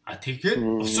 Тэгээд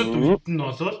бусад үед нь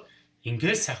бол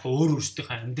ингээд сайхан өөр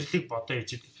өөрсдийнхээ амьдралыг бодоо ээж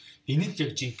идэг. Энэнд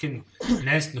яг жинхэнэ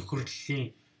найз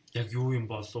нөхөрлөлийн яг юу юм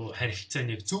болов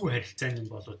харилцааны яг зөв харилцааны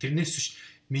болов тэрнээс биш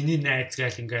миний найз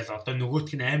гайл ингээл одоо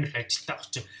нөгөөтг нь амар их ажилтаа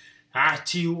авчих.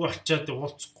 Чи юу очиод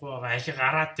уулзахгүй байгаа ахи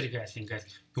гараад ир гайл ингээл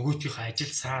нөгөөтгийнхээ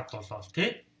ажил саад болоо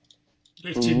тий.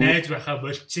 Ингээл чи найз байхаа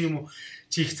болцсон юм уу?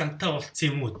 Чи их цантаа болцсон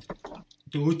юм уу?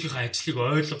 Нөгөөтгийнхээ ажлыг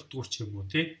ойлгодгүй ч юм уу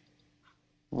тий.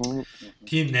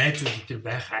 Тийм найзууд дээр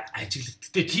байх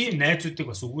ажиглагддаг. Тийм найзуудыг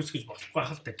бас үгүйсгэж болохгүй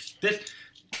байх л та. Гэтэл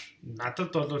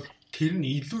надад бол тэр нь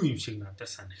илүү юм шиг надад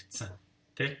санагдсан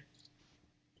тий.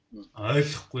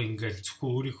 Ойлгохгүй ингээл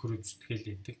зөвхөн өөрийнхөө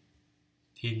зүтгэл идэг.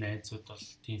 Тийм найзууд бол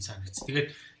тийм санагдсан. Тэгээд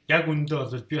яг үндэ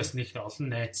бол би бас нэг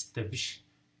олон найзтай биш.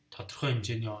 Тодорхой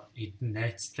хэмжээний хэдэн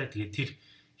найзтай. Тэгээд тэр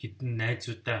хэдэн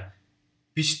найзуудаа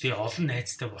биш тэгээ олон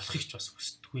найзтай болохыг ч бас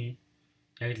хүсдэггүй.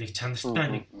 Яг л чанартай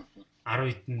нэг 10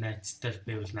 хэдэн найзтай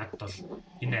байвал надад бол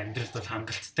энэ амьдралд бол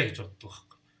хангалттай гэж боддог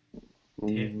байхгүй.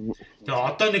 Тэгээ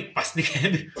одоо нэг бас нэг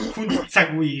амар хүнд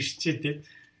цаг үе ирчээ тий.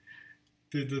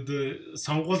 Тэгээд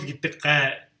сонгуул гэдэг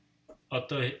гай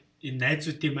одоо энэ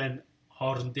найзуудын маань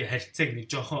хоорондын харьцааг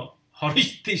нэг жоохон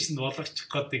хоригдтойш нь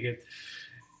болгочих гээд тэгээд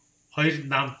хоёр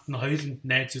намд нь хоёуланд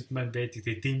найзууд маань байдаг.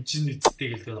 Тэгээд дэмжин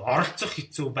үсттэй гэлээ оролцох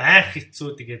хэцүү, байх хэцүү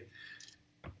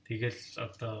тэгэл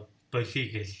одоо болий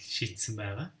гэж шийдсэн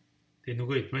байгаа. Тэгээ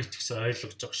нөгөө эдмэж ч гэсэн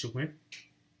ойлгож байгаа шиг байна.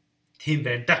 Тийм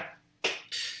байна да.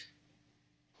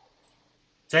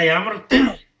 За ямар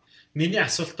миний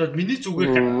асуултууд миний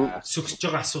зүгээр сөхсөж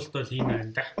байгаа асуулт бол энэ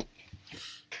байна да.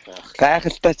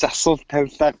 Гайхалтай ч асуулт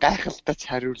тавилаа, гайхалтай ч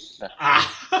хариуллаа.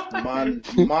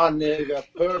 Манега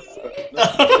perfect.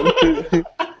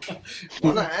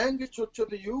 Манай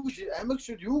англичууд юу гэж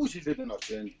Америкчууд юу гэж хэлээд байна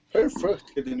вэ?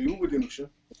 Perfect гэдэг нь юу гэдэг юм шүү.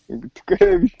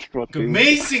 Мэдгүй бод.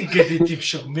 Amazing гэдэг юм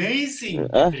шүү. Amazing.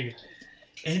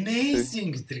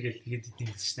 Amazing гэдэг юм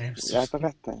шүү. Амарсан.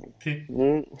 Ядаргатай.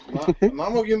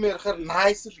 Намаг юм ярахаар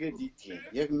nice л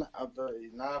гэдэг юм.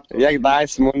 Яг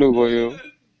nice мөн үгүй юу?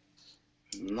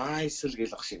 Nice л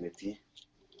гэл ах шиг гэдэг юм.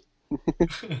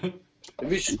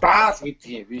 Виш баас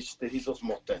гэдэг юм. Виш тэ хэл ус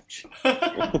муутай юм чи.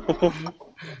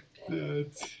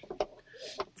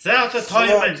 За одоо тоо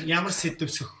ямар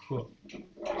сэдвс өгөх вэ?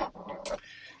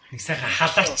 Нэг сайхан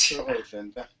халаач.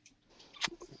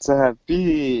 За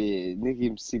би нэг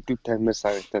юм сэдв тамир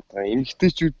санагдаад байгаа.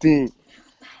 Эмэгтэйчүүдийн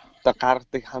одоо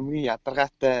гаргадаг хамгийн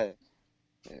ядаргаатай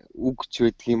үг ч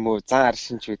байдаг юм уу, зан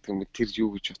аршин ч байдаг юм уу, тэр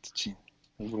юу гэж бодож байна.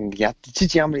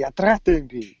 Ядчиж ямар ядаргаатай юм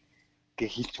бэ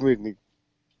гэж хэлчмээр нэг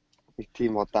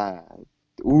тийм одоо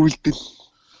үйлдэл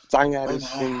зан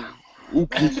аршин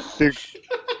үг хэлдэг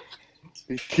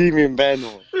тийм юм байна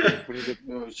уу?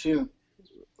 Чи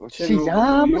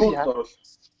ямар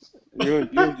юу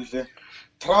дилээ?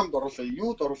 Трамд оруулаа,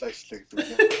 юуд оруулаа ажиллаа гэдэг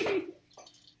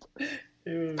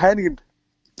үү? Паникд.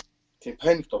 Тийм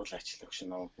паникд оруулаа ажиллаа гэж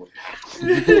намайг бүр.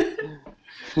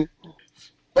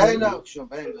 Байна гэж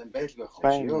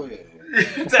байлгүй юу.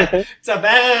 За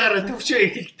байгаараа төвшөө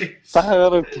эхэлдэг.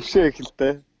 Байгаараа төвшөө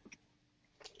эхэлдэг.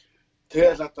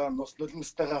 Тэгэл одоо нус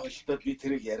нулимстайгаа холтоод би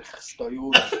тэрийг ярих хэвээр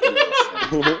юу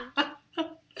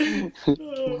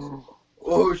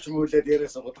Өөч мүлээд яриа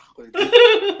суугаад байхгүй.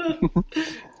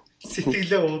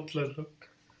 Сэтгэлээ уудлаа л.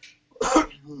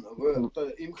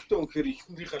 Одоо эмхтэн өнөхөр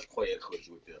ихнэрийн халахгүй ярих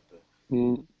байлгүй дээ одоо.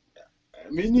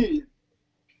 Миний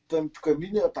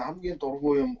одоо хамгийн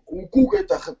дургуй юм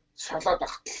үгүйгээд ахад шалаад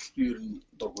ахтал ер нь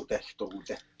дургуй дах дургуй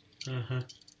лээ.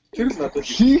 Тэр л надад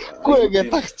хийхгүй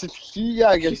гэдэг агч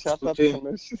хийя гэж шалаад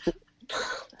байна шүү.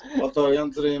 Одоо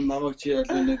янз бүрийн намайг чи аль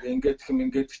нэг ингээд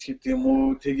ч гэдэг юм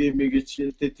уу, тгий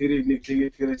мэгэж тэрийг нэг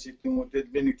тэгээд хэрэгэж гэдэг юм уу,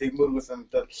 тэгэл би нэг тэгмөргөө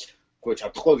санагдаад гоо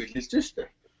чадахгүй гэж хэлж штэ.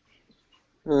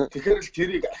 Тэгэхээр л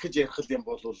тэрийг ахиж ярих юм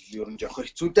бол ер нь жоох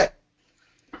хэцүү дээ.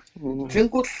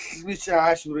 Тэнгуул би чи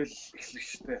ааш үрэл эхлэх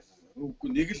штэ. Үгүй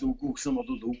нэг л үгүй гэсэн бол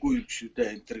үгүй юм шүү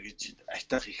дээ энэ төр гэж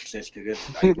айтаах эхлээл тэгээд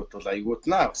айгууд бол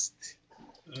айгууднаа бас.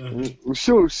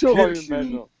 Өшөө гоё юм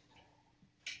байна уу?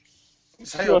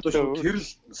 Сая одоо шүү тэр л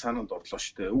санаанд орлоо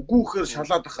штэ. Үгүйхээр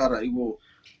шалаад ахаар айгүй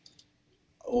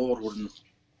уур хүрнэ.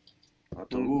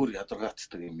 Одоо өөр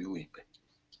ядаргаацдаг юм юу юм бэ?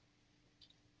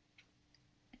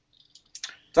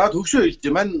 За төвшөө хэлж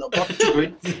маань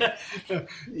бодчихгүй.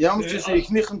 Ямар ч гэсэн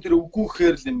эхнийх нь тэр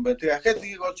үгүйхээр л юм байна. Тэгээ ахаад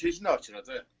нэгийг олж хэлнэ очроо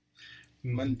заа.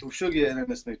 Мань төвшөөгийн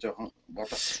ярианаас нэг жоохон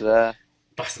бодоцсон.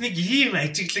 Бас нэг ийм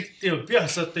ажиглагтай би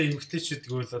бас одоо эмгтээчүүд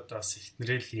гэвэл одоо бас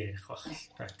ихнэрэл ярих байх л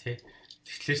та тий.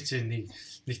 Тэгэхээр чи нэг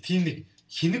тийм нэг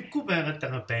хинэггүй байгаад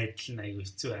байгаа байдал нь аюу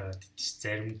хэцүү байгаад идэж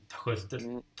зарим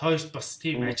тохиолдолд тооёрт бас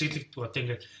тийм ажиглагддаг одоо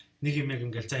ингээд нэг юм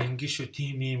ингээд за ингийн шүү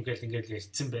тийм юм гэл ингээд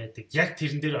ярьсан байдаг. Яг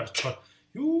тэрэн дээр очиход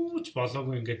юу ч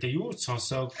болоогүй ингээд юу ч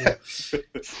сонсоогүй.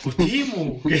 Гү тийм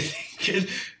үү гэл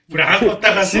бүр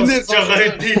агуудагаас сонсож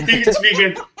байгаа тэгж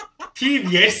бигээд тийм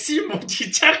ярьсан юм уу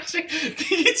гэж чаах шиг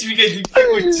тэгж бигээд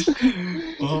ингэхгүй чи.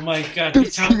 Oh my god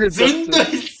зөндөө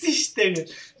хэлсэн штэ.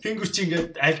 Тэнгүүр чи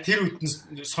ингээд аль тэр үтэн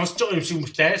сонсож байгаа юм шиг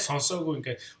мөртлөө сонсоогүй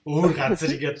ингээд өөр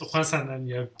газар ингээд тухайн санаа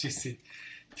нь явж ирсэн.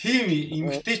 Тийм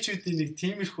эмгтээчүүдийн нэг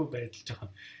тиймэрхүү байдал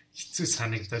жоохон хэцүү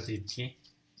санагдаад идэгин.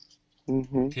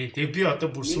 Тэгээ би одоо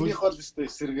бүр сүүлийн хол өстө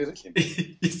эсэргээр л юм.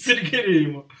 Эсэргээр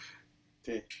юм уу?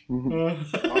 Тий.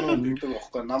 Манай нэгдэг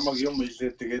байхгүй намайг юм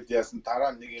хэлээ тэгээд яасан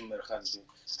дараа нэг юм ярихаа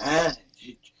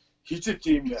хийжээ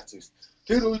тийм яац гэсэн.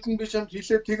 Тэр үед нь би чамд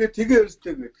хэлээ тэгээ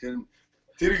өстэй гэхээр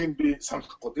тэрийг нь би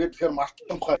санахгүй. Тэгээд тэгэхээр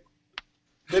мартамхай.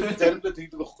 Тэгээд би заримдаа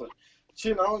тэгдэг байхгүй.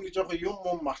 Чи намайг нэг жоохон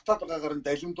юм мартаад байгаагаар нь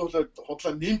далимдуулаад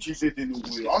худлаа нэмж хэлээд байна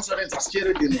үгүй. Он сарын засч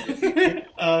яриад байна үү?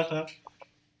 Ааха.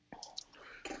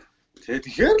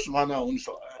 Тэгэхээр л манай үнэл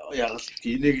яг л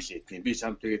энийг л хийдэг. Би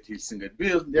чам тэгээд хэлсэн гэдэг.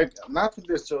 Би яг наадхан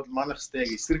дээр ч бол манайх хэвээр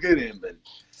яг эсэргээр юм байна.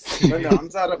 Манай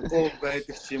анзаарахгүй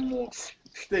байдаг ч юм уу.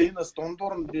 Гэхдээ энэ бас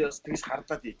дундуур нь би бас тэгж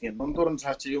хардаад идэв. Дундуур нь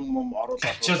цаа чи юм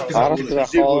оруулаад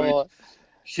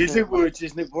хэлээгүй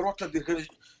чийс нэг буруутаад ирэхээр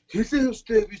хэлээ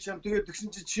өстэй би чам тэгээд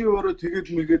тэгсэн чи өөрөө тэгээд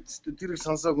мэгээд тэрийг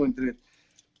сонсоогүй энэ тэгээд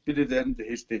би заримд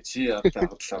хэлдэг чи одоо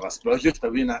хадлагаас болов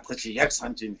та би наадах чи яг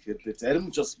санаж ийн гэхээр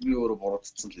зарим ч бас би өөрөө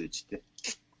буруутцсан л байж тээ.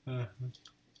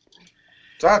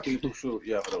 За тэгээд төвшөө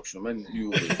яагаад өгш мэн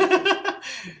юу вэ?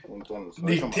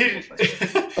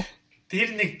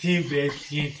 Тэр нэг тийм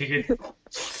байдгийн тэгээд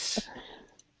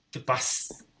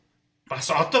бас бас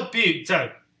одоо би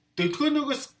за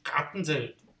дөлгөөнөөс гадна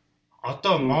заяа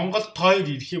одоо Монголд тойр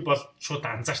ирэхий бол шууд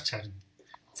анзаарч харна.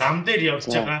 Зам дээр явж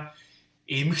байгаа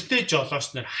эмэгтэй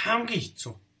жолооч нар хамгийн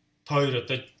хэцүү. Тойр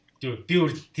одоо би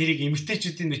өөр тэрийг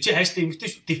эмэгтэйчүүдийн чи хайштай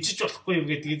эмэгтэйчүүд дэвчиж болохгүй юм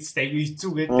гэдэг нь айгүй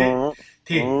хэцүү гэдэг.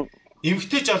 Тий.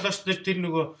 Эмэгтэй жолооч нар тэр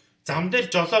нөгөө зам дээр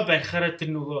жолоо барихаараа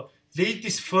тэр нөгөө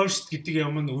ladies first гэдэг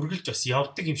юм нь үргэлж бас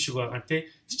явдаг юм шиг байгаа тий.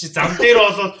 Чи зам дээр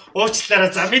бол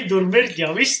уучлаараа замын дүрмээр л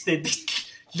явна штэ.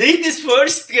 Ladies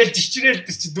first гэж жичрээл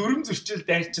тэр чи дүрм зөрчил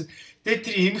дайрчин. Тэгээд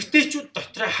тэр эмэгтэйчүүд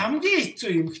дотор хамгийн хэцүү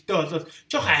эмэгтэй болоод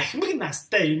жоохон ахмаг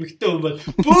настай эмэгтэй хүн бол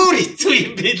бүр хэцүү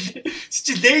юм байл.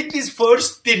 Чи ladies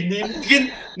first тэр нэмдэг нь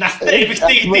настай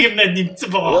эмэгтэй гэдэг юм нэмсэн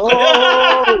байгаа байхгүй.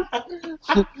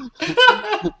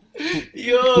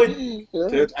 Йоо.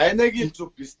 Тэгээд айнагийн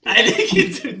зүг биз.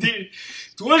 Айнагийн зүг тийм.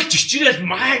 Зүгээр жичрээл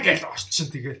маа гэж орчин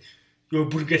тэгээд ёо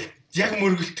бүр гэж яг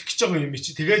мөргөлтөх гэж байгаа юм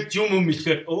чи. Тэгээд юм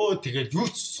ихээр тэгээд юу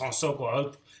ч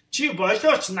сонсоогүй. Чи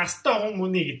болооч настай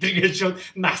хүмүүний гэдэргээ шууд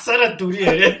насаараа дүрий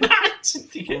яриад чи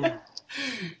тэгээд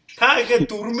та ингээд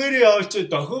дүрмээрээ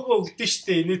явж дохоогоо өгдөн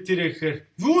штэ энэ тэрэ гэхээр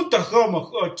юу дохоо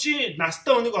мохоо чи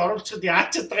настай хүнийг оруулчихад яаж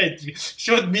чадгаа гэдгийг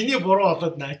шууд миний буруу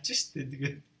болоод наач штэ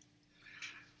тэгээд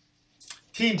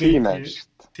тийм байх штэ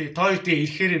тий тоо тэгээ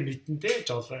ирэхээрээ мэдэн те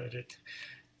жолоо яриад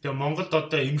тэгээ Монголд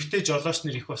одоо эмэгтэй жолооч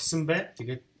нар их болсон бай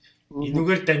тэгээд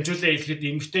энүүгээр дамжуулаа хэлэхэд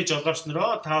эмэгтэй жолооч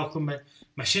нар та бүхэн байна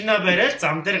машина бариад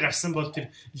зам дээр гарсан бол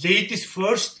тэр ladies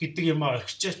first гэдэг юм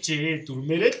орхичаач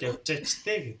дүрмээрээ л явчаач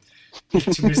те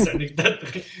гэж чимээ санагдаад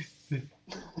байна.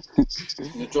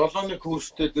 Жолооны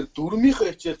курстэй тэр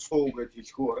дүрмийнхээ хичээл цуу гэж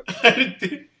хэлэхүү байна.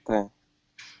 Тийм.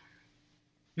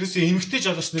 Юусе эмэгтэй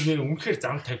жолооч нар нэр үнэхээр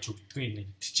зам тавьж өгдөг юм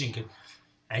гэдэг чинь ингээд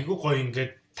айгуу гоё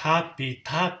ингээд та би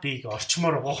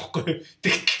орчмоор байгаа хгүй.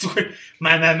 Тэгтэл зүгээр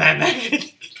маа гэж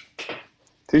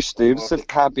тийш дээ ерөөсөл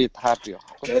та би байхгүй.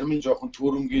 Зарим нь жоохон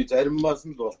төрөмгийн заримаас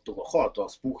нь л болдог бохоо одоо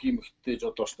бас бүх эмэгтэй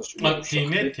жолооч нар ч юм уу.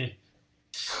 Тийм ээ тийм.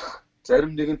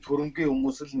 Зарим нэгэн төрөмгийн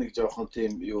хүмүүс л нэг жоохон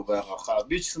тийм юу байгаа хаа.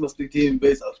 Би ч гэсэн бас нэг тийм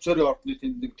байс офицерын ордны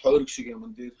тэнд нэг тойрог шиг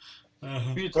юм дээр.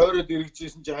 Би тойроод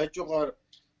эргэжсэн чи хажуугаар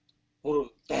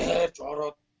бүр дайрж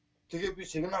ороод тэгээ би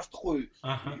сигналтахгүй.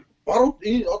 Баруун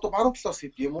одоо баруун талаас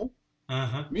гэдэг юм уу?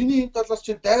 Миний энэ талаас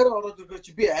чинь дайраа ороод ирэх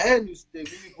чи би айн үстэй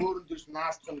миний хөөрөн дэрс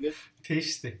наасчихна гэж. Тийм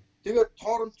шүү дээ. Тэгээд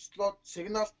торонцлоод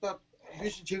сигналтаа би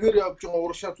чинь чигээр явж байгаа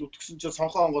урагшаад үтгсэн чинь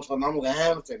сонхон онгоолгоо намайг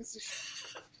амар загнасан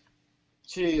шүү.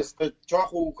 Чи яста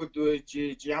жоохон үхэд байж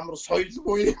ямар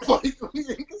соёлгүй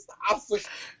ингээс авсан.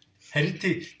 Харин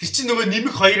тий тэр чинь нөгөө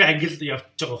нэмэг хоёр ангил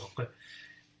явж байгаа байхгүй.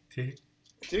 Тий.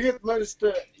 Тэгээд мөрөстө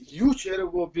юу ч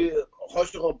яриаггүй би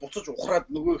хойшоо буцаж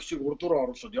ухраад нөгөө их шиг урдуур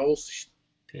оруулаад явуулсан шүү.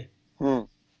 Тий.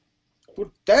 Бүр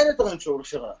дайраад байгаа юм чи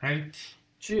урагшаага. Харин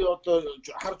чи одоо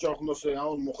хар жоохноос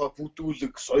ямар муха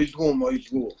бүдүүлэг соёлгүй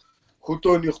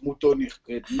хөдөөнийх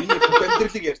гээд миний бүх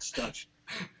амьдралыг ярьж байгаа юм чи.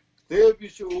 Тэгээ би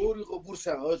чи өөрийгөө бүр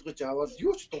сайн ойлгож аваад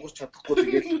юу ч дуурч чадахгүй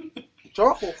тэгээд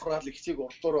жоох ухраал ихчийг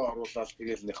урдуураа оруулаад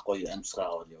тэгээд нэг гоё амьсгаа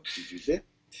аваад явж ийлээ.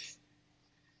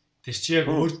 Тэр чи яг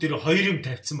өөр дээр хоёр юм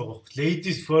тавьсан байгаа хөөх.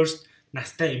 Ladies first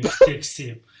настай эмэгтэй гэсэн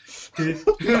юм.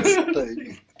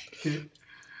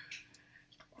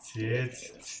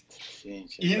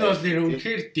 Энэ бол нэр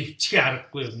үнэхээр дэвчхий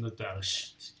аргагүй юмнууд байгаа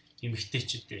ш.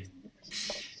 Эмэгтэйчүүдээ.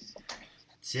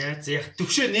 За яг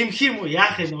төвшөө нэмэх юм уу?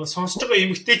 Яах юм нөгөө сонсож байгаа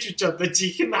эмэгтэйчүүд одоо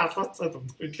жинхэнэ алууцаад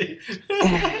өмгүй тий.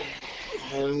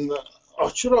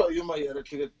 Очроо юм яриа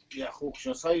тэгээд яах вэ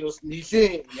гэж сая бас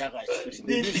нилээ ягаа ажиллаж байна.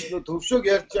 Би нөгөө төвшөөг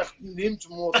ярьж яхад нэмж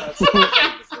муудаад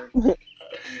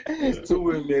зүг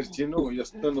юм ярьж гинэ үү?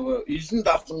 Ястаа нөгөө илэн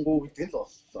давтангуу гэдэг нь л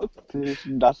боллоо.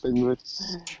 Тийм давтангуу.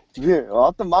 Би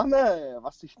одоо манай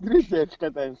бас ихнэрээ ярих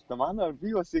гэдэг юм шүү дээ. Манай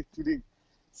би бас их тэрийг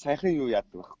сайхан юу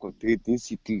яадаг байхгүй. Тэгээд энэ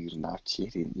сэдвийг ер нь авч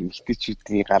ярив.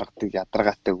 Эмэгтэйчүүдийн гаргадаг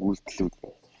ядаргаатай үйлдэлүүд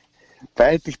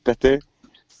байдаг та тий.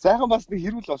 Сайхан бас нэг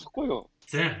хэрүүл болохгүй юу?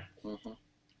 За.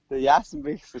 Тэгээ яасан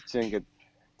бэ гэсэн чинь ингээд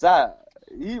за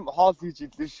ийм хоол хийж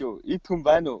идлээ шүү. Ид хүн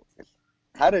байна уу?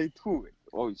 Хараа идэх үү?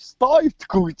 Ой, стой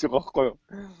идэхгүй гэж байгаа байхгүй юу?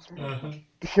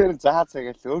 Тэгэхээр заа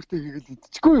цагаал өөртөө хийгээл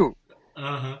идчихгүй юу?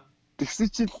 Тэгсэн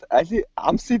чинь али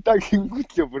амсидаа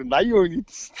гингүүтлээ бүр 80%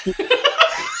 идсэн.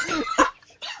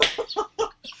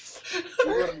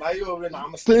 Өөр 80%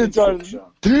 амс.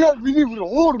 Тэгээ миний бүр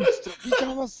уур өчсөн. Би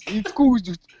чамаас идэхгүй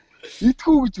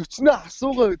гэж өчнөө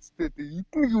асуугаа үсттэй.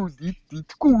 Идэнэ гэвэл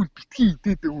идэхгүй бол битгий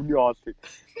идээд үний хоолыг.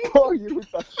 Тоо юу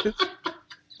таах.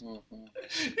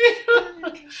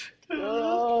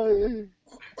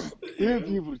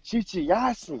 Би бүр чи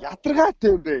яасан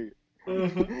ядаргаатай юм бэ?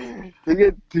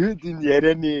 Тэгээд энэ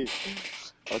ярианы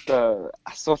одоо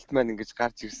асуулт маань ингэж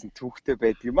гарч ирсэн түүхтэй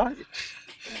байдаг юм аа.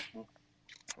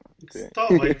 Стоо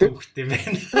байдаг хөхтэй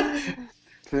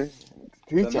байна.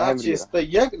 Тэгж амар яста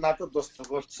яг надад бас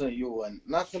тохиолдсон юу байна.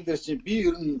 Наадхан дээр чинь би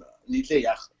ер нь нилээ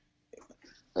яах.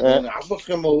 Алуулах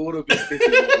юм өөрөө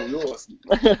бэлдээд юу бас.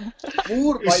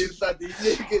 Бүр баярлаад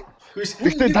инээгээд.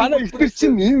 Гэхдээ та нар ихтэй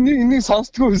чинь энийг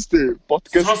сонсдгоо үстэй.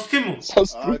 Подкаст сонсох юм уу?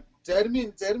 Сонсдгоо.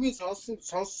 Зарим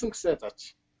сонссон гэсэн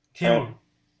заач. Тийм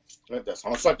үү. Тэгээд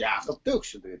сонсоод яах вэ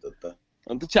гэж тэгээд одоо.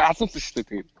 Онд чи алуулсан шүү дээ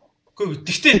тэгээд. Үгүй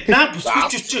гэхдээ наа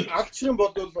бүсгүйч чи алчрын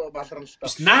бодвол баларамжтай.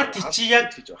 Наад чи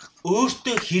яг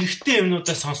өөртөө хэрэгтэй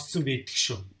юмнуудаа сонсцсон байдаг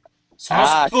шүү.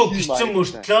 Сонсдгоо гिचэн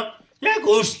мөртлөө яг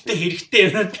өөртөө хэрэгтэй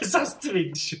юмнуудаа сонсцсон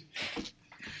байдаг шүү.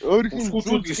 Өөрхийн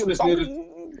зүйлүүд гиснээс нэр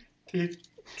тийм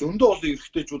зөндөө олон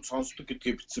эрэгтэйчүүд сонсдог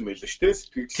гэдгийг бичсэн байлаа шүү дээ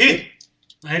сэтгэл. Тийм.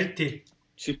 Харин тийм.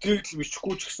 Сэтгэл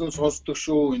бичихгүй ч гэсэн сонсдог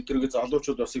шүү. Энтергээ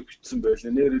залуучууд бас их бичсэн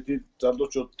байлаа. Нэрээ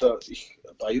залуучуудаа их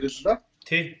баярлалаа.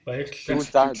 Тий,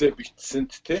 баярлалаа. Зүйлээ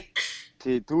бичсэнд тий.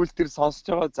 Тэгвэл тэр сонсож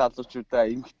байгаа залуучуудаа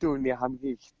эмэгтэй хүний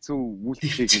хамгийн хэцүү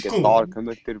үйлчлэгийг ингээд доор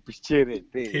комментээр бичээрэй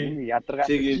тий. Энэ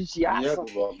ядаргаатай биш яасан.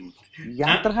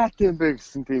 Ядаргаатай юм бэ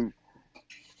гэсэн тийм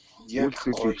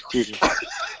үйлчлэгийг бичээрэй.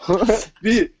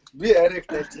 Би арайг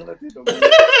тайлцгана тий.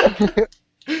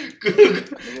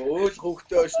 Өөж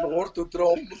хөөхтэй очно 3 өдрөө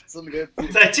омболцсон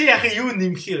гэдэг. За чи яхаа юу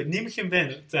нэмэх юм? Нэмэх юм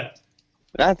байна. За.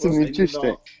 Наац нэмж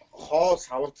штэ. Хоол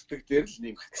саварддаг дээр л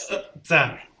нэмэх гэсэн.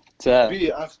 За.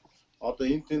 Би одоо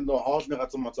энэ тэнд хоолны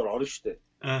газар мазар орно штэ.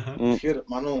 Аа. Тэгэхээр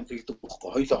манай хүн тэгдэг байхгүй.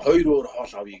 Хоёлоо 2 өөр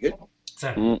хоол авъя гэж. За.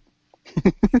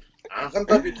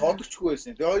 Анхандаа би тоодогчгүй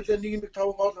байсан. Тэгээ хоёлоо нэг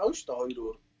 5 хоол авна штэ 2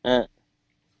 өөр.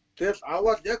 Тэгэл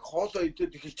аваад яг хоолоо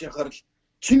идээд эхэлж яхаар л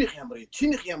чинийх ямар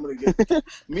гэдэг.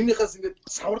 Минийхээс ингээд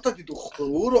савардаад идэх байхгүй.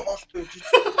 Өөрөө хоолтой байж.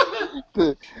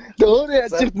 Тэгээ өөрөө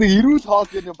яжирт нэг эрүүл хоол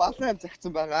гэдэг балан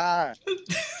загцсан байгаа.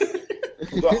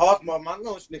 Тэгээ хоол манай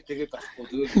хүч нэг тэгээд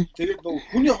авахгүй. Тэгээд нөгөө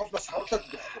хүний хоолноос савардаад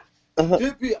идэх байхгүй.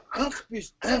 Тэгээд би анх би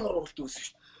амар уралт өгсөн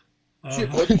шүү дээ. Чи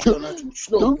бодож наач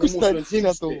өчнөө хүмүүс тийм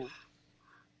үү.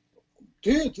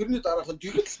 Тэгээ тэрний дараах нь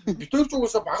тэгэл битэрж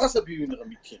угаасаа багасаа бие бинийгаа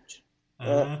мэдэх юм чинь.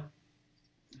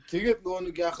 Тэгээд нөгөө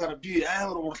нэг яхаар би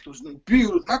амар уралт өгсөн. Би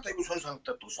надад айгу сон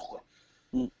санагдаад дуусахгүй.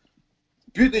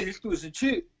 Би дэ хэлдэг байсан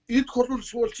чи идэх болвол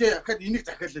эсвэл чи ахад энийг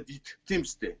захиалаад ид. Тийм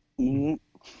үстэй.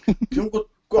 Тэнгууд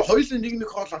хоёулаа нэг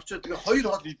хоол авчаад тэгээ 2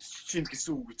 хоол идчихин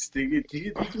гэсэн үг үстэй.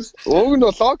 Тэгээд идвэс. Уг нь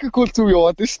логикул зүг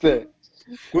яваад штэ.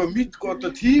 Гэхдээ мэдгүй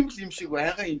одоо тийм л юм шиг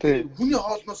байгаа юм. Хүний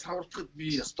хоолноос савардахад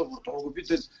би ястаа бүр дургу би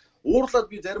тэгэл уурлаад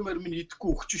би зарим минь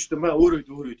идэхгүй өгч штэ маа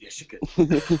өөрөө яшиг гэх.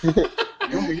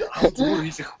 Юм зүгээр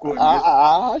хийлэхгүй.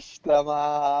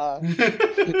 Штамаа.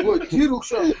 Гэхдээ тэр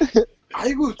өгшөө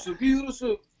айгүй зү би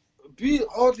ерөөсөө би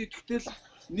хоол идэхдээ л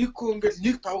нэг хүн ингээл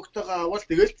нэг тавгтайгаа аваад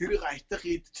тэгэл тэрийг айтах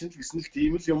идчихэн л гэсэн л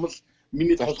тийм л юм л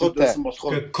миний толгойд байсан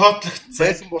болохоор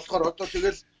котлэгцсэн болохоор одоо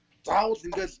тэгэл заавал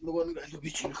ингээл нөгөө нэг аль би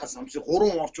чинийхээ самсыг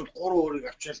 3 орчууд 3 өөрийг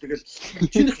авчаал тэгэл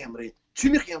чинийх ямар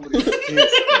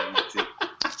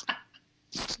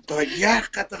тэгээ яах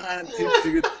гэдэг юм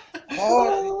тэгээд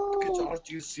хоол гэж орж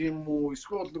ирсэн юм уу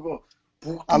эсвэл нөгөө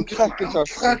бүгд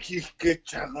амтлах хийх гэж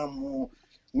байгаа юм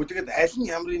уу тэгээд аль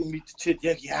нь ямрыг мэдчихэд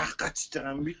яг яах гэж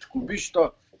байгаа юм мэдэхгүй биш доо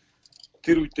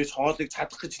тэр үедээ ч хоолыг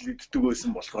чадах гэж хэлдэг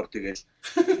байсан болохоор тэгэл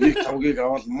нэг тавгийг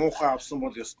аваад муухай авсан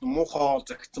бол ёстой муухай хоол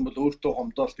загтсан бол өөртөө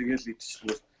гомдоол тэгэл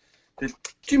идчихлээ. Тэгэл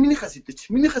чи минийхээс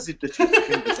идэж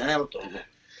гэж амар дургу.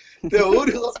 Тэгээ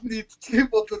өөрийнхөөс нь идчих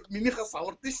бол минийхээс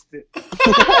авардсан шүү дээ.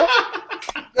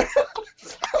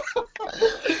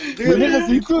 Минийхээс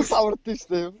идэх авардсан шүү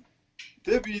дээ.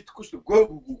 Тэгээ би идэхгүй шүү дээ.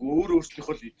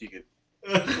 Өөрөөсдийнхөө л идье гэдэг.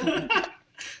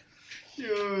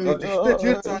 Гэхдээ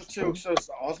тэр зан чи өгсөөс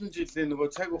олон жилийн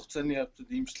нөгөө цаг хугацааны явцад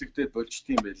имжлэгдээд болжт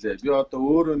юм байлээ. Би одоо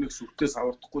өөрөө нэг сүртээ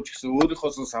савардахгүй ч гэсэн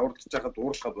өөрийнхоос нь савардж байхад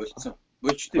уурлахаа болцсон.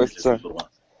 Болжт юм байлээ.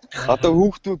 Одоо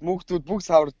хүүхдүүд бүгд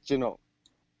савардж байна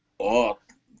уу?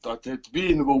 Тэгээд би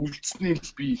нөгөө үлдсэний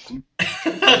л би идэн.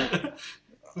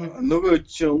 Нөгөө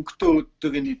чи өнгөтэй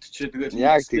өддөг нь идчихээ тэгэл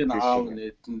үлдсэний аав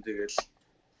нэтэн тэгэл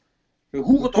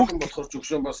хүүхэд олон болохоор ч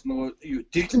өгшөн бас нөгөө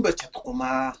дэглэн байж чадахгүй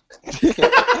маа.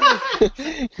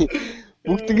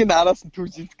 Бүгдийг нь араас нь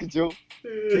түүж идэх гэж юу?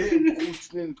 Тийм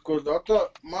хүүчний тэгвэл одоо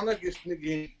манай гэрт нэг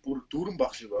юм бүр дөрөн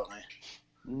баг шиг байгаа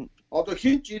юм. Одоо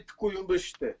хинч идэхгүй юм байна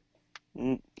штэ.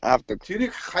 Аавдаг.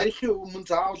 Тэрийг хаяхын өмнө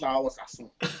заавал ааваас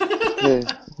асууна.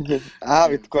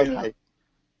 Аав идэхгүй хай.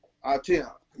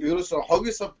 Тийм. Ерөөсө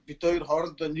хогисоо бит хоёр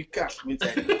хоорондоо нэг алах ми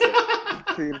зай.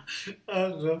 Тийм.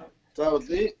 Заавал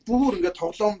бүр ингээд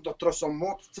тоглоом дотроос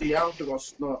муудсан яавдаг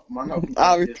болсноо манай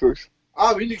аав идэхгүй.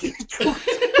 Аав энийг идэхгүй.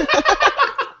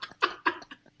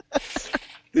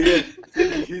 Тэгээд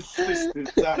хэлсэн шүү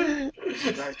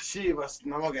дээ. За чи бас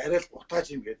намайг арай л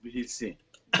утааж юм гэд би хэлсэн.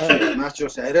 Наач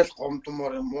бас арай л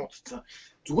гомдмоор юм муудсан.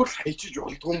 Зүгээр л хайчиж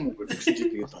болдгоо юм уу гэсэн чи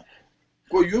тэгээд байна.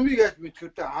 Гэхдээ юмыг яаж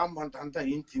мэдхэвтэй аам маань дандаа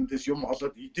энэ тэндээс юм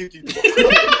олоод идээд идэх.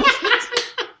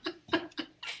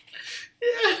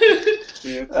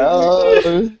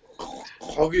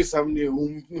 Хогийн самны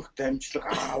өмнөх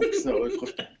дамжлага гэсэн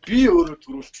ойлголт би өөрөө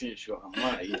төрүүлсэн шүү.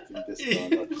 Амаа энэ тэндээс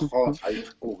хоол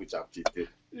хаяхгүй гэж авч идээ.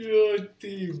 Йоо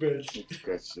тийм байл.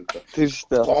 Тэр шүү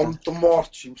дээ. Гомдмоор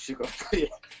ч юм шиг одоо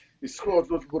эсвэл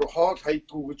бол бүр хоол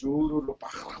хайдгүй гэж өөрөөрөө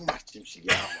бахархмаар ч юм шиг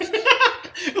яа.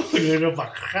 Өөрөөрөө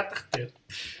бахархаад тахтай.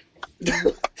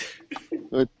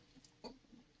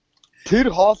 Тэр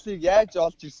хоолыг яаж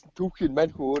олж ирсэн түүхийг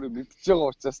мань хүн өөрөө мэдчихэж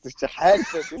байгаа учраас тэр чи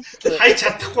хайртай юм шүү дээ. Хай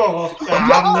чадахгүй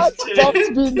байгаа. Зовж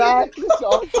би наач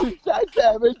олж чайтай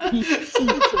аваад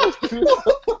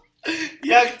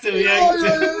яг зөв.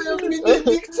 Миний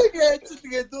нэг цаг яаж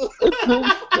тэгээд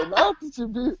наач чи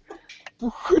би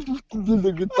бүхэл бүтэн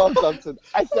нэг донцсон.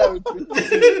 Айсаа үгүй.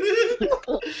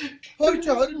 Хойч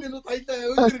 20 минут хайтаа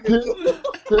өдөр гэдэг.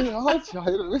 Тэр хаач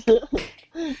хайр.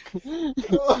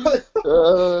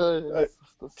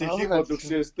 Тэхийг бол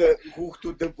өксөөстэй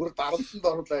хүүхдүүдэд бүр дарамтанд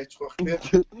оруулаад ажих байх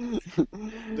тийм.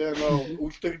 Тэгээ нөө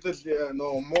үлдэгдэл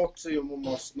нөө мууцсан юм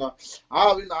ууснаа.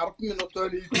 Аав энэ 10 минут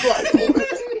байл идэх.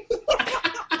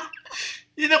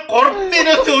 Энэ 3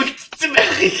 минут үлдсэн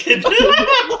байх юм.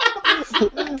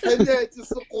 Тэний ажил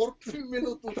 3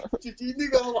 минут үлдчих.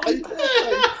 Энийг аваа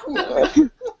хайхгүй.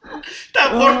 Та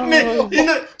 3 минут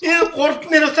энэ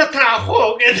 3 минутаа таах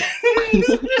уу гэдэг.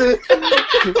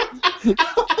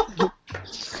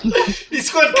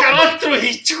 Эсвэл карат руу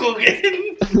хийчихүү гэдэг.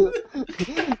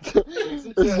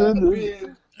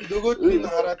 Нөгөөдний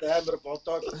хараад амар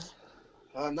бодоод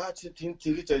наа чи тэнд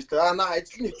тэгэж ажиллаа. Наа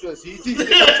ажил нь хэвчээс ийзий.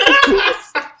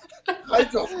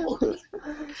 Хайж авахгүй.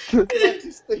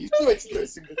 Тэстэ хэвчээ ажил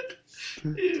байсан гэдэг.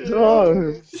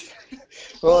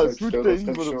 Сүлдээ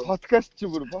энэ бүр подкаст чи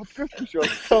бүр подкаст биш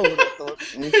боллоо.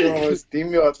 Үнэхээр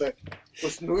стими болоо.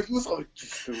 Бас нөлмөс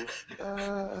гоёчихсан.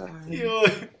 Йоо.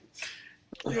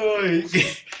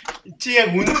 Чи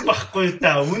яг үнэн байхгүй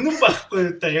да.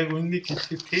 Яг үннийг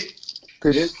хэлэх тий.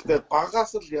 Тэгээд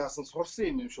багаас л яасан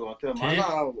сурсан юм шүү. Тэгээ манай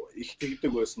аав их тэгдэг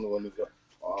байсан нэг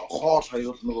хоол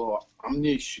хаяул нөгөө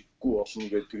амны ишиггүй болно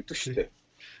гэдэг штеп.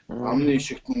 Амны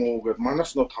ишигт муу гэд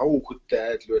манаас нөө 5 хүүхэдтэй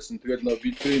айл байсан. Тэгээд нөө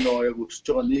бидний нөө яг өсөж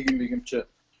байгаа нийгэм чи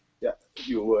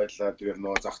юу байлаа. Тэгээд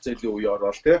нөө зах зээлийн үе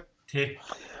ороод тий.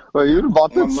 Ер нь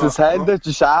бодсон сайндаа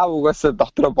ч аав угаасаа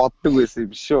дотроо боддог байсан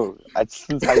юм шүү.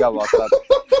 Ажилласан цагаа бодоод.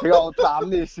 Тэгээ удаа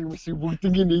амны ишиг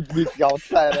бүгднийг нийлмэл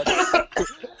явуулсан хараад.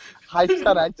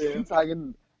 Хайчаар ажилласан цаг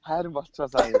нь хайран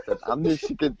болчихоос аа амны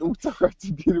ишигэд үг зохиоч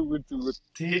тэр үгээр зүгээр.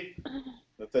 Тий.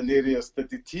 Одоо нэрээ ястаа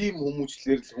тийм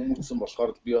хүмүүжлэр л хүмүүжсэн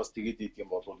болохоор би бас тэгээд ийд юм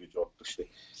болов гэж боддог шүү дээ.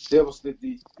 Тэгээ бас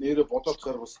нэрээ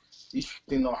бодоодохоор бас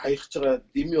ихтэй нөө хаягч байгаа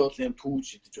дими бол юм түүж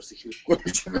идэж бас их хэрэггүй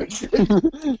гэж байна шүү.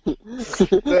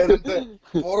 Тэгээд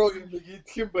бороо юм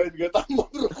идэх юм байна гэдэг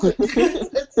аммаар.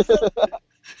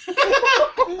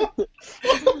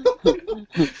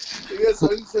 Тэгээ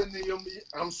сонь юм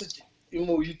амсаж юм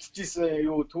уу идчихсэн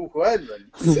юу түүх байна.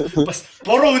 Бас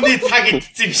буруу үний цаг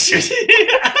идсэн юм шиг.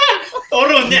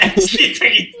 Буруу үний ажлын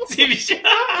цаг идсэн юм шиг.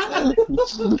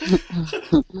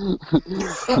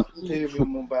 Тэр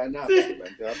юм байна.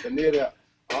 Одоо нэр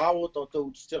аауд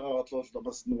одоо үзэж байгаа бол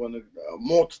бас нэг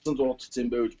муудсан зуудсан юм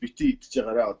байвал бити идэж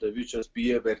байгаараа одоо би ч бас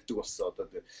бие барьдаг болсон одоо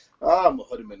тэр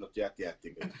 20 минут яат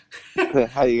ингэ.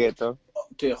 Хаягээд.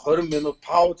 Тэгээ 20 минут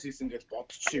пауз хийсэн гэж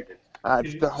бодчих гээд.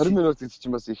 Тэгээ 20 минут гэж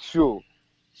чинь бас их шүү.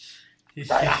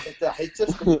 Тэгээ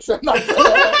хайчаас наа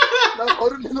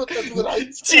 20 минут зүгээр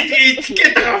хайч. Чи идэх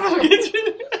гээд байгаа гэж.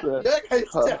 Яг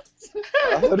хайчаа.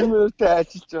 20 минут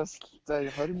ажиллаж бас за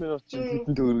 20 минут чинь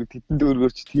тэдэн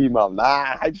төгрөгөөр чи тийм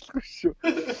аавнаа. Ажиллахгүй шүү.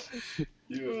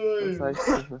 Йоо.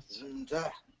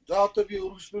 За одоо би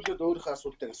өргөжлүүлээд өөрийнхөө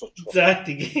асуултыг асуучих. За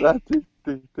тэгээ. За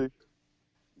тэг.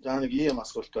 За нэг ийм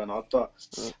асуулт байна. Одоо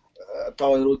та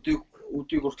хоёр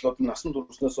өдийг хүртэл одоо насан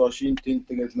туршнаас хойш энэ тэн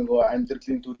тэгэл нөгөө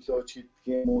амьдралын төлөө ч гэдэг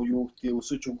юм уу юу гэдэг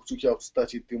өсөж хөгжих явцдаа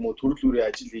ч гэдэг юм уу төрөл бүрийн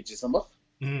ажил хийжсэн баг.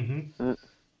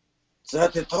 За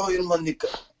тэгээ та хоёр маань нэг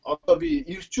одоо би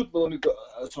эрчүүд нөгөө нэг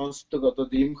сонсдог одоо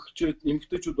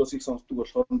эмэгтэйчүүд бас их сонсдог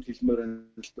болохоор хэлмээр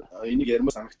энийг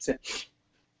ярмаар санагдсан.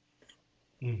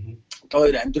 Та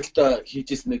хоёр амьдралдаа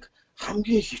хийжсэн нэг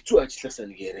хамгийн хэцүү ажилласаа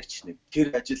нэг яриач нэг тэр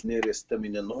ажил нэрээс та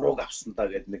миний нурууг авсан та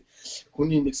гэдэг нэг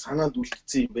хүний нэг санаанд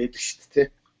үлдсэн юм байдаг шүү дээ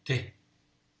тий.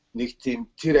 Нэг тийм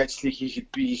тэр ажлыг хийхэд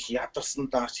би их ядарсан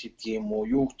даач гэдэг юм уу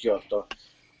юу гэдгийг одоо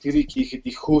тэрийг хийхэд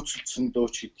их хөөцөлдсөн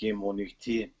дөөч гэдэг юм уу нэг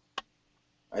тийм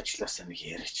ажилласаа нэг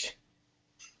яриач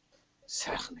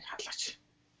сайхан нэг халаач.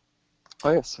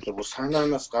 Бүр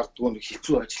санаанаас гардгүй нэг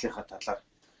хэцүү ажлынхаа талаар.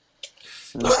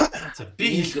 За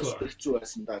би хэлэхгүй хэцүү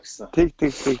байсан даа гэсэн.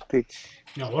 Тэг.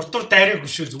 Урдуур дайраагүй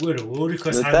шүү зүгээр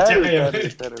өөрийнхөө санаж байгаа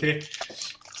юм. Тий.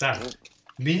 За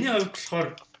миний хувьд болохоор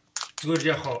зүгээр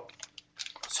яг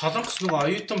Солонгос нэг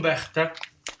оюутан байхдаа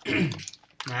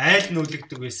айл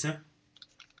нүүлэгдэг байсан.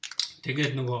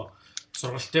 Тэгээд нөгөө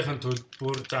сургалтынхын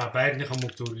төлбөр за байрныхаа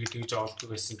мөнгө төгрөгийг тэгж олдог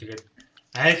байсан. Тэгээд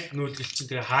айл нүүлгэл чинь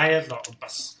тэгээ хаяал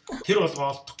бас тэр болгоо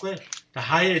олдохгүй. Тэгээ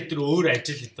хаяа өдөр өөр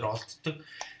ажил өдөр олддог.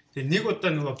 Тэгээ нэг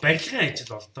удаа нөгөө барилгын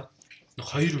ажил олдоо.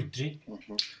 2 өдрийн.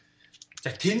 За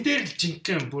тэн дээр л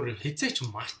жинхэнэ бүр хязгаарч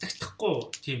мартагдахгүй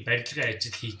тийм барилгын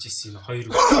ажил хийж ирсэн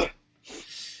 2 өдөр.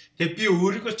 Тэгээ би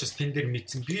өөрийгөө ч бас тэн дээр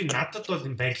мэдсэн. Би надад бол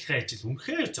энэ барилгын ажил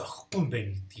үнэхээр зохихгүй юм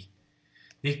байна гэдгийг.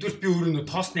 Нэгдүгээр би өөрөө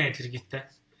тоосны аллергитай.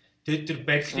 Тэгээд тэр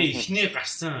барилгын эхний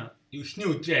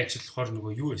өдрийн ажил болохоор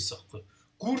нөгөө юу байсан байхгүй.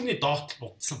 Гүүрний доот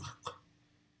будсан байхгүй.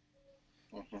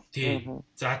 Тий.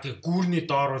 За тэгээ гүүрний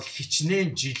доор бол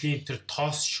хичнээн жилийн тэр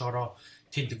тоос шороо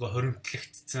тэнд ингээ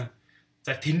хоримтлагдсан.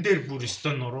 За тэн дээр бүр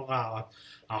өстө нуруугаа аваад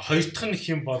хоёр дахь нь их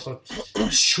юм болоод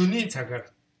шөнийн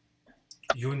цагаар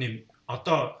юу нэм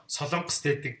одоо Солонгост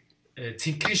дэдэг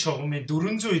цэнхрийн шугамын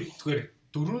 400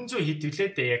 хэд вүлээ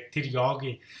дээ яг тэр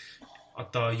йогийн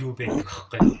одоо юу байдаг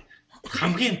аахгүй.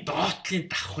 Хамгийн доотлын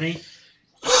давхрын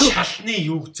шалны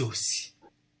юг зөөс.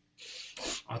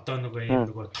 Одоо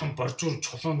нөгөө том боржуур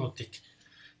чулуунуудыг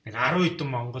нэг 10 хэдэн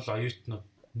Монгол оюутнууд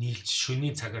нийлж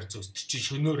шөнийн цагаар зөөс чи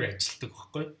шөнөөр ажилладаг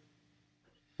байхгүй.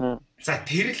 За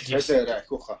тэр л цалиа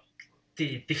ахиуха.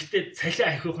 Тий, тэгтээ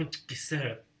цалиа ахиухан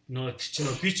гэсэн нөгөө тэр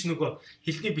чинь би ч нөгөө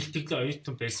хилний бэлтгэлийн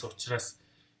оюутан байсан учраас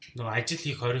нөгөө ажил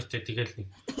хийх хориотой тэгэл нэг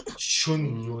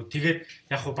шүн юу тэгээд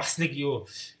яг бас нэг юу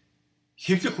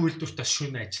хэвлэх үйлдвэртээ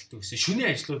шүн ажилтдаг гэсэн. Шүний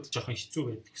ажлууд жоохон хэцүү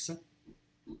байдаг гэсэн.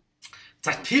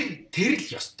 За тэр л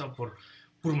ёстой бүр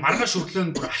маргааш өглөө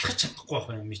нь бүр алхаж чадахгүй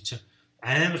байх юм чи.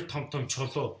 Амар том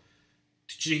чулуу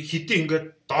чи хэдий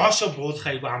ингээд доошо буулах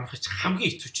айгу амарч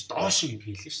хамгийн хэцүү чи доошо юм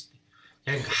хэлээ шүү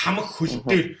дээ. Яг ингээ хамаг хөл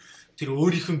дээр тэр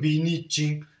өөрийнх нь биений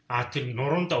жин тэр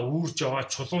нуруундаа үүрж яваа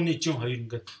чулууны жин хоёр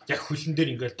ингээд яг хөлн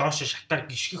дээр ингээд доошо шатаар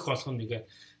гიშгэх болгоно нэгэ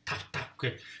тав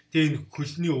гэд. Тэгээ энэ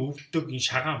хөлний өвдөг энэ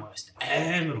шагаан байгаас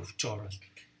амар өвчөө ороод.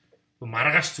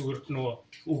 Маргааш зүгээр нөгөө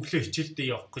өглөө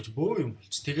хичээлдээ явах гэж бөө юм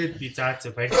болч. Тэгээд би заа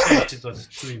барилгын ажил бол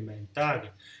хэцүү юм байна да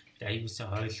гэх. Тэгээ аюулсаа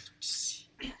ойлгочихсон.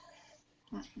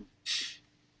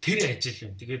 Тэр ажил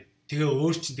юм. Тэгээ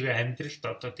өөр чинь тэгээ амьдралд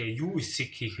одоо тэгээ юу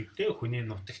эсэг хийх вэ? Хүний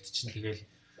нутагт чинь тэгэл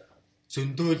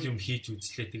зөндөөл юм хийж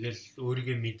үзлээ. Тэгэл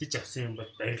өөрийгөө мэдэж авсан юм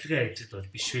бол барилгын ажил бол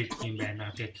биш байдаг юм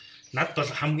байна. Тэгээд над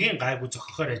бол хамгийн гайгүй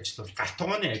зохихоор ажил бол галт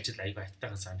тугааны ажил аяга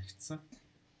айтайхан санагдсан.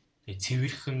 Тэгээ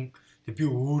цэвэрхэн би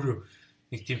өөрөө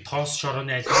нэг тийм тоос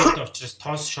шорооны аллергитэй учраас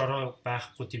тоос шороо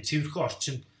байхгүй тийм цэвэрхэн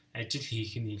орчинд ажил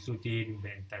хийх нь илүү дээр юм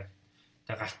байна да.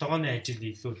 Тэгээ галт тугааны ажил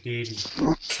илүү дээр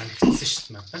санагдсан шүү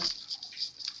дээ надад.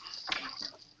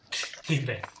 Тийм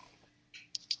байна.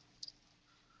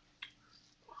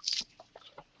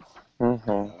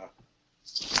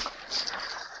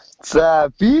 За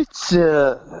би ч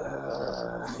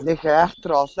нэг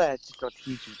айхтар олон ажил бол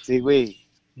хийж үзээгүй.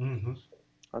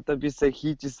 Одоо би сая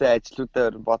хийжсэн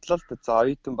ажлуудаар бодлоо л та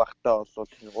оюутан багтаа бол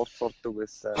урд сурдаг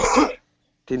байсан.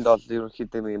 Тэнд бол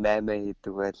ерөнхийдөө нэг 8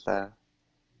 хийдэг байлаа.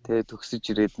 Тэгээ төгсөж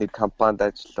ирээд нэг компанид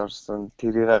ажил орсон.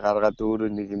 Тэрийгээ гаргаад өөрөө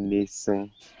нэг юм нээсэн.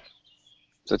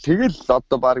 За тэгэл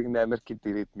одоо баг Америкт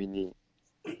ирээд миний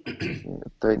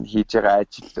одоо энэ хийж байгаа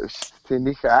ажил шүү. Тэгээ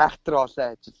нэг айхтар олон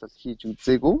ажил бол хийж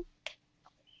үзээгүй.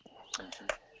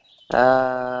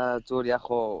 Зүгээр яг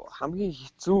хамгийн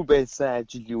хэцүү байсан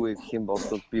ажил юу вэ гэх юм бол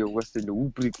би угаасаа энэ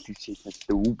Uber-ийг л хийж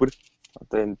хэлнэ. Uber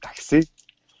одоо энэ такси.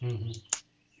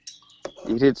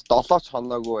 Ирээд 7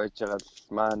 хоноогүй байж байгаа л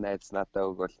маа найз надаа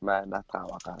өгвөл маа наатаа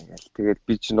аваагаа гээл. Тэгээд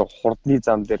би ч нэг хурдны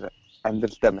зам дээр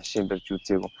амьдралдаа машин барьж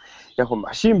үзээгүй. Яг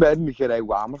машин барьна гэхээр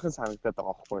айгүй амархан санагдаад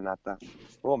байгаа байхгүй надаа.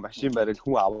 Машин барил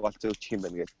хүн аваад зөөчих юм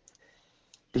байна гэж.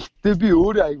 Тэгтээ би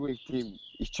өөрөө айгүй тийм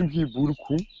ичимхий бүрэг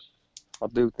хүн.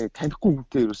 Одоо юу гэдэг танихгүй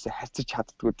хүнтэй ерөөсөө харьцаж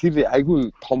чаддгүй. Тэр айгүй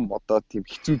том одоо тийм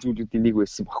хэцүү зүйлүүдийн нэг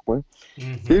байсан байхгүй.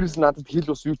 Дээрээс надад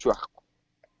хэл ус юу ч байхгүй.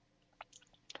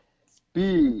 Би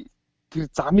тэр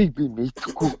замыг би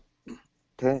мэдхгүй.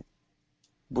 Тэ.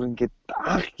 Бүр ингээд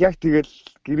яг тэгэл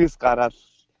гэрээс гараад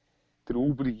тэр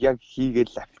Uber-ийг яг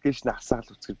хийгээл аппликейшн асаал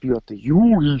үзэхээр би одоо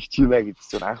юу хийх ч юм аа гэж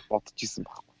зөв анх бодож исэн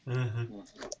байхгүй.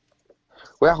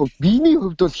 Яг биений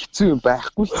хувьд бол хэцүү юм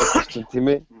байхгүй л чинь тийм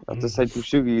ээ. Одоо сая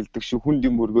төвшөөг ийдэг шүү хүнд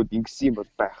юм өргөөд ингэсэн юм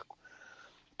бол байхгүй.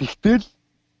 Тэгтэл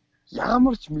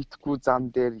ямар ч мэдхгүй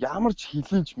зам дээр ямар ч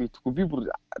хэлэнч мэдхгүй би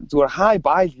бүр зүгээр хай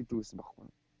бай л гэдэг байсан байхгүй.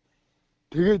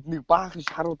 Тэгээд нэг баахан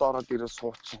шарууд ороод ирээ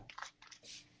суучин.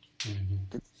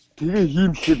 Тэгээ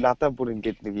хиймлэхээр надад бүр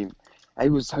ингээд нэг юм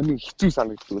айгүй самын хэцүү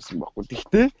санагддаг байсан байхгүй.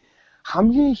 Тэгтээ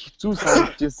хамгийн хэцүү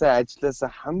санагдж байсан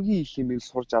ажлаасаа хамгийн их юмыг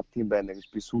сурч авдаг юм байна гэж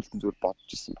би сүүлдэн зүгээр бодож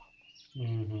ирсэн байна.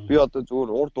 Би одоо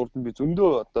зүгээр урд урдан би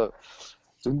зөндөө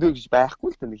гэж байхгүй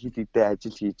л та нэг хит хитэ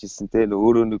ажил хийж ирсэн те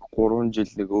өөрөө нэг 3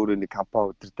 жил нэг өөрөө нэг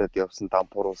компани удирдаад явсан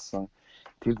дампууруулсан.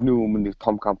 Тэрний өмнө нэг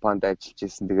том компанид ажиллаж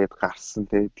ирсэн тэгээд гарсан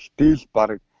те. Гэтэл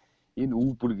баг энэ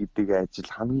Uber гэдэг ажил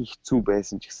хамгийн хэцүү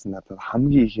байсан ч гэсэн надад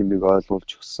хамгийн их юмыг ойлгуулж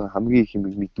өгсөн, хамгийн их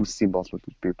юмыг мэдүүлсэн болов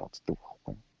уу би боддог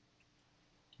байхгүй.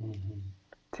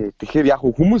 Тэгэхээр яг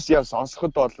хүмүүс яа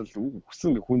сонсоход бол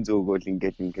үгсэн хүн зөөгөөл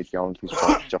ингээл явна гэж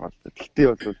бодож байгаа л да. Гэхдээ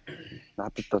бол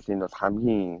надад бол энэ бол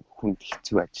хамгийн хүнд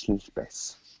хэцүү ажил нь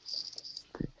байсан.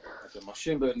 Тэгээ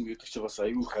машин барьна гэдэг чинь бас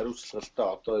аюул хариуцлагатай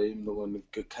одоо ийм нөгөө нэг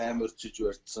камерчж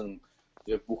барьсан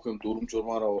яг бүх юм дүрм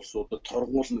журмаараа улсуудад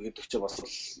торгуулна гэдэг чинь бас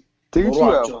тэгж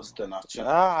байгаа хэвээр наа чи.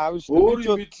 Аав шүү.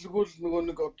 Өөрийн мэдлэгүүл нөгөө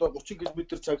нэг одоо 30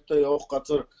 км цагтаа явах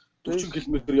газар 40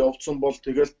 км явцсан бол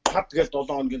тэгэл пад гэл 7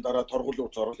 хоногийн дараа торгуулын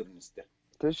утас орол ирнэ сте.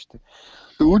 Тийм шүү дээ.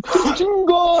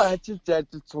 Өдөржингөө ажиллаж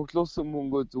цуглуулсан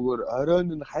мөнгөө зүгээр оройн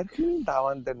нь хархийн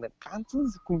даваан дээр нэг ганцхан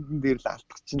секундын дээр л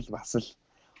алдчихин л бас л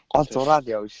гол зураад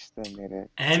явна шүү дээ нэрээ.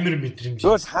 Амар мэдрэмж.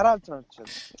 Зүгээр хараад байгаа юм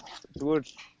чинь. Зүгээр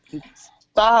л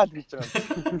таа гэж байгаа.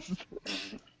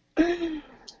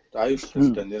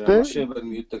 Аюултай нэр машин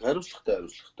барьна гэдэг хариуцлагатай.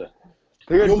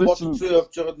 Тэгээд юм бодсон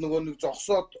явж байгаад нөгөө нэг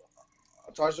зогсоод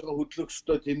цаашаа хөдлөх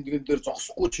өстой тэмдгэн дээр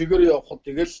зогсохгүй чигээр явхад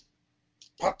тэгэл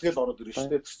пад гэл ороод ирнэ шүү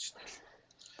дээ.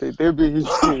 Тэгээд би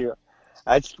хийсэн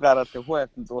ажил гараад хүн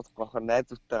амтнд дуусах болохоор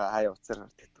найзуудтайгаа хаяа уцаар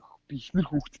гардаг. Би ихнэр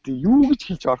хүүхдтэй юу гэж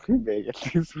хэлж орох юм бэ гэж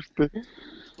хэлсвэртэй.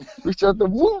 Би ч одоо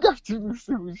мөнгө авч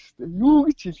ирсэн хүн шүү дээ. Юу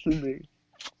гэж хэлэх юм бэ?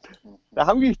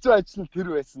 Хамгийн хэцүү ажил нь тэр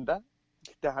байсан да.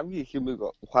 Гэтэ хамгийн их юмыг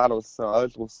ухааруулсан,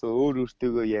 ойлгуулсан,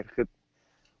 өөртөө ярихад,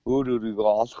 өөрийгөө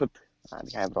олоход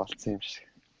нэг амар болцсон юм шиг.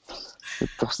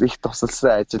 Их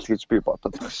тусалсан ажил гэж би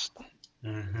бодод байгаа шүү дээ.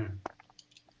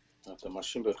 Одоо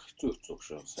машин барих хэцүү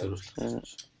шүү. Сайруулах.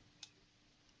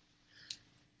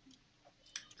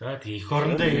 За тийм их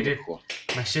орондоо ирээд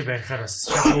машин барихаар бас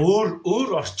өөр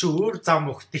орчин, өөр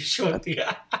зам өгдөг шүү дээ.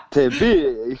 Тий, би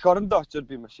их орондоо очиод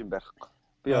би машин барихгүй.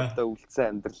 Би одоо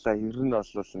үлдсэн амьдралаа ер нь бол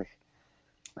нэг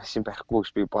машин барихгүй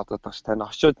гэж би бодоод байгаа ш. Тань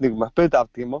очиод нэг мопед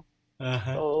авдаг юм уу?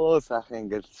 Оо сайхан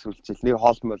ингээл сүлжил. Нэг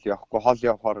хоол мөл явахгүй, хоол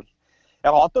явахаар л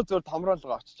яг одоо зөв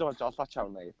томроолгоо очиж байгаа жолооч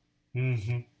авна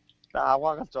гэдэг.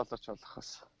 Аваагалж жолооч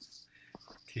болохоос.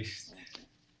 Тийм шүү.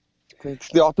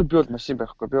 Тэгээ одоо би бол машин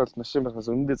барихгүй. Би бол машин барихаас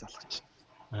өмнөдөө залхаж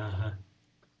байна.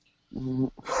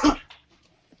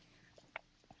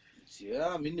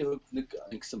 Яа, миний хувьд нэг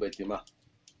ингэсэн байл юм аа.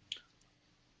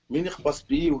 Минийх бас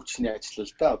бие хүчний ажил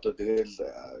л да. Одоо тэгэл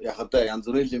яг одоо янз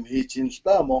бүрийн юм хийж ин л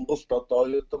да. Монголд одоо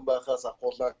оюутан байхаас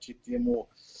ахуулаад ч гэдэг юм уу.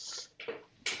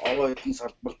 Аваа эдэн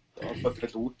салбарт одоо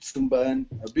тэгэл үүдсэн байна.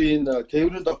 Би энэ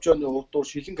тээврийн товчооны урдуур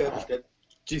шилэн кабель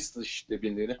тавьжсэн шүү дээ би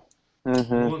нэрээ. 5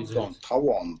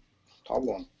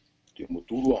 он тийм үү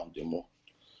 4 он тийм үү.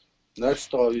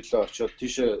 Найртайгаа ойлоо очиод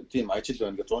тийш тийм ажил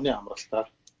байна гэж зуны хамралтаар.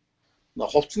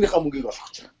 Хувцсныхаа мөнгийг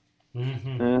олгож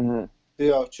байгаа.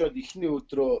 Тэгээ очиод ихний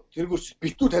өдрөө тэргүүрч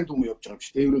битүү танд хүмүүс явж байгаа юм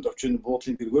чи тээврийн товчооны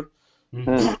буудлын тэргүүр.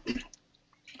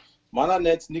 Манай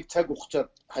найз нэг цаг ухчаад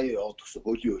хаяа яваад өгсөн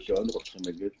хөлий онгорлох юм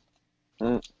байна гээд.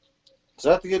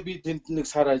 За тэгээ би тэнд нэг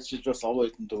сар ажиллаж бас овоо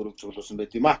эдэн төгрөг цуглуулсан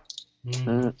байт юм аа.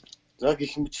 За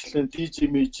гэх мэтлэн TG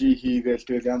хийгээл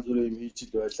тэгэл янз бүрийн юм хийж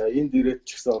л байлаа. Энд ирээд ч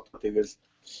гэсэн одоо тэгэл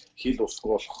хил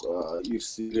усгуулах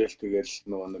ирсэрэл тэгэл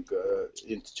нөгөө нэг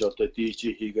энд ч одоо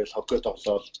DJ хийгээл хоккей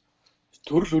тоглоол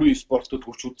төрөл бүрийн спортод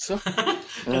хүч үзсэн.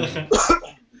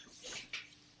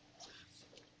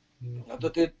 Одоо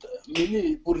тэгэд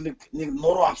миний бүр нэг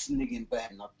нуруу авсан нэг юм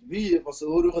байна. Би бас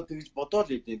өөрийгөө тэгж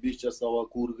бодоод идэв. Би ч бас аваа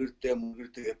гүргэрдээ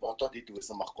мөнгөрдөө бодоод идэв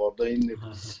гэсэн байхгүй. Одоо энэ нэг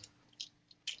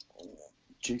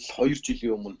жил 2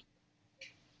 жилийн өмнө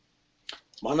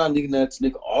манай нэг найз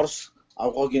нэг Орос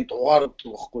авгаагийн дугаар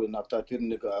байхгүй надад тэр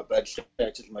нэг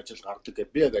барилгын ажил гардаг гэж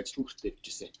би яг ажил хүртээ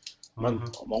явчихсан. Ман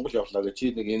Монгол явлаа гэж чи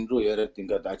нэг энэ рүү яриад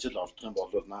ингээд ажил олдох юм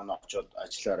бол наана очиод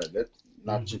ажиллаарай гэд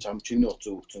наад чи чам чиний утас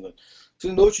өгсөн гэд.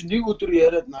 Тэр нөө чи нэг өдөр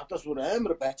яриад надаас бүр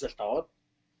амар байцаалт аваад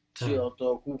чи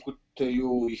одоо хүүхэдтэй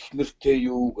юу ихнэртэй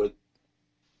юу гэд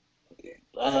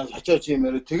хачаач юм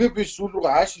яриа. Тэгээ би сүүл рүү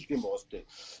аашилт юм боостой.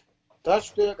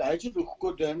 Тааштай яг ажил өгөх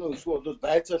гээд байна уу эсвэл бол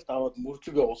байцаалт аваад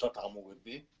мөрдлөг явуулаад байгаа мó гэд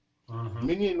би.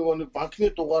 Миний нөгөө нэг банкны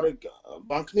дугаарыг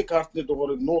банкны картны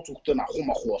дугаарыг нууц өгтөө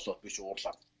авах болоод би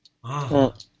шуурлаа.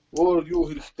 Өөр юу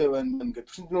хэрэгтэй байна мэн гэдэг.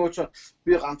 Тэгсэн нөгөө чинь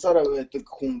би ганцаараа байдаг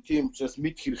хүн тийм учраас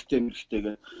мэд хэрэгтэй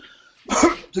гэх.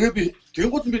 Тэгээ би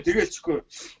тэнгууд би тэгэлчихгүй.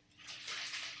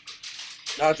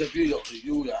 За би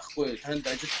юу яахгүй танд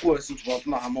ажиллахгүй байсан ч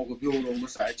болно хамаагүй би өөрөө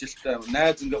хүмүүс ажилтаа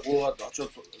найз ингээ гуугаад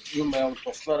очоод юм явал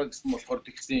туслаараа гэсэн болохоор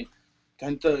тэгсэн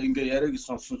танд ингээ яриаг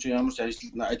сонссон чи ямар ч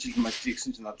ажил мажлыг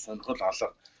гэсэн чи надад сонирхол алга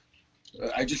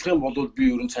ажиллах юм бол би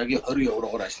ер нь цагийн 20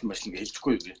 еврогоор ажиллах машин гэж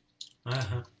хэлчихгүй би.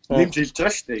 Нэмж хэлж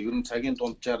байгаа шүү дээ. Ер нь цагийн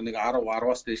дунджаар нэг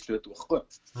 10-10-аас дээш л байдаг байхгүй.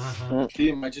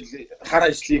 Тийм ажил хар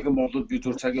ажлыг юм бол би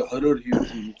зөв цагийн 20-оор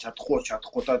хийх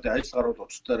чадахгүй даа ажил гарууд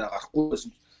уцтаараа гарахгүй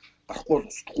байсан бол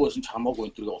устдахгүй байсан ч хамаагүй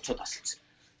энэ төргээ уцаад тасалсан.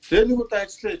 Тэгээ нэг удаа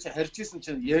ажиллаа чи харж исэн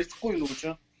чинь ярьхгүй нөгөө ч.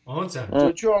 За.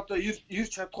 Чи одоо ирж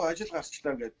чадахгүй ажил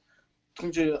гарчлаа гэдэг.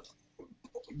 Тэгвэл чи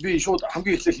би шууд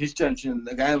хамгийн эхлээд хэлж байгаа юм чинь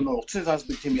нэг аим уцсын цаас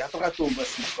би тийм ядаргаатай хүн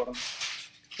байсан болохоор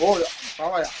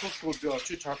давай асуудалгүй би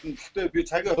очиж чадна. Гэхдээ би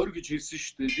цагийн 20 гэж хэлсэн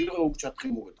шүү дээ. Тэргээ өгч чадах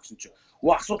юм уу гэдгсэн чинь.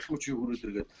 Асуудалгүй чи хөрөөд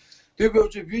иргээд. Тэгээ би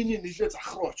очиж виний нилээ зах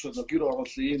руу очиод гэр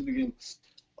оруулсан ийм нэг юм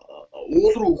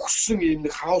уул руу өгсөн ийм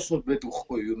нэг хауснууд байдаг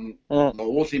байхгүй юу? Ер нь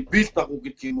уулын бил дагуу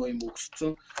гэдэг юм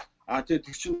өгсөн. Тэгээ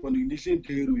тэр чинь нэг нилийн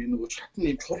дээр үе нэг шатны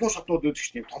ийм чулуу шатнууд байдаг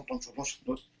шүү дээ. Том чулуу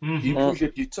шатнууд.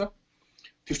 Импүүлээд хийцээ.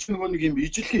 Тэр чинь нэг ийм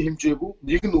ижилхэн хэмжээгүй.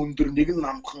 Нэг нь өндөр, нэг нь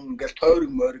намхан ингээл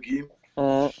тойрог мориг ийм.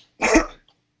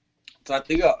 За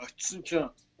тэгээ очисон чинь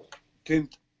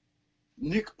тэнд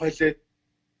нэг палет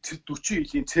 40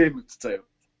 илийн цемент заяа.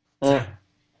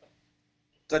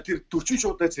 За тэр 40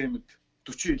 шуудаа цемент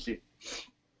 40 илийн.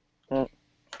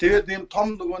 Тэгээд ийм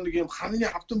том нэг ийм ханы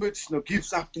хавтан байдаг шнөө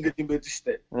гипс хавтан гэдэг юм байдаг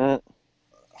штэ.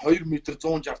 2 м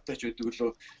 160 таач байдаг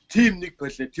лөө. Тим нэг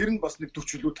палет тэр нь бас нэг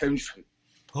 40 лүү 50 шиг.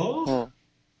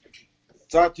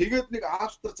 За тэгээд нэг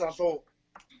автер залуу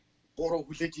 3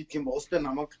 хүлээж идэх юм уустай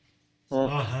намайг.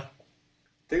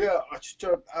 Тэгээ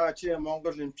очичоод чи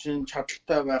Монгол юм чинь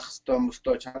чадaltaй байх хэвээр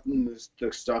мөстөө чадна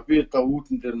гэсэн. Би одоо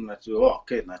үүдэн дээр наач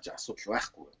окей наач асуудал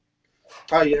байхгүй.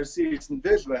 Та ярьсан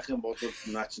хэлсэндээ л байх юм бол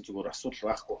наач зүгээр асуудал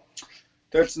байхгүй.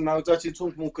 Тэгэлсэн наа за чи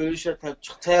цүнх мөнгө ийшээ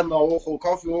тавьчих цайм уух уу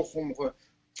кофе уух юм уу?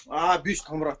 Биш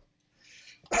томроо.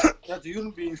 За ер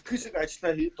нь би ихтгэл шиг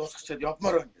ажиллаа дуусгачаад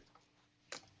явмаар байна.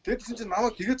 Тэгээд чинь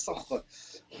намайг тэгээдсэн аахгүй.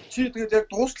 Чи тэгээд яг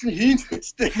дуустал нь хийн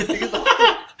гэхтэй.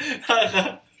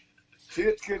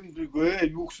 Тэгээд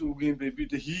тэгэхээр юу гэсэн үг юм бэ? Би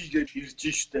дэ хийгээд ирж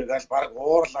штэ гал баг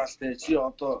уурлаа л те. Чи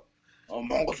одоо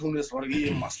Монгол хүнээс баг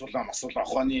ийм асуулаа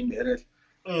ухааны юм яриад.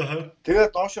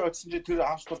 Тэгээд доошоо очсон чи тэр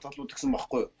австал залуу гэсэн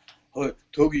байхгүй юу? Хөөе,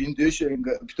 төөгийн энэ дээшээ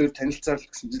ингээ битээр танилцаал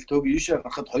гэсэн жил төөгийн ийшээ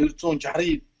гарахад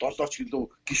 267 кг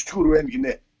гიშгүүр байна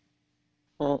гинэ.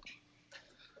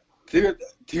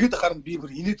 Тэгээд харин би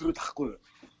бүр инээдрүүд ахгүй юу?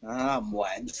 Муу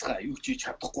амьсгаа юу чи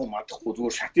чадахгүй мадахгүй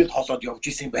зүгээр шатыг тоолоод явж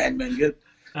исэн байна мэн гээд.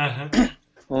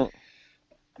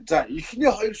 За эхний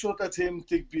 2 шуудаа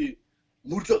цементийг би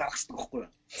мөрлөө гаргасан байхгүй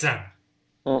юу? За.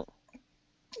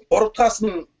 Урдгаас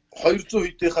нь 200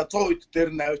 үдийнхаа 100 үд дээр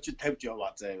нь авчид тавьж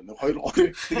яваа заа юу. 2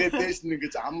 3 тэгээд дээш нь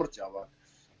ингэж амарч яваа.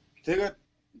 Тэгээд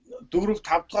 4 5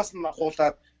 дахаас нь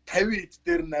хуулаад 50 үд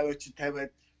дээр нь авчид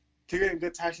тавиад тэгээ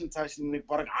ингээд цааш нэг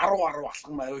бараг 10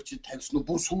 алхам авчид тавьсан нь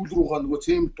бүр сүүл рүүгээ нөгөө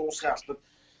цемент дуусгын алтад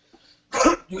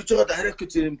юуж байгаа харих гэж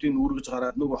цементийг үргэж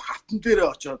гараад нөгөө хавтан дээрээ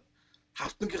очиод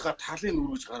хавтангийнхаа талыг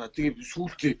үргэж гараад тэгээ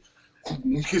сүүлдээ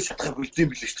үнхээр шатхаа болдсон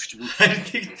билээ шүү дээ. Харин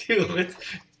тэгтээ өгөөд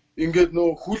ингээд нөө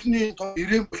хүлний тоо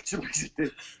ирээн болчихсон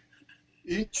билээ.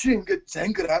 Энд чи ингээд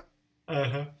зангираад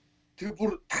тэгээ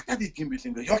бүр татаад идэх юм билээ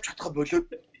ингээд явж чадхаа болоод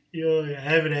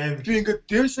амар би ингээд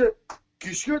дээшээ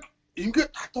гიშгээд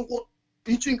ингээд татангууд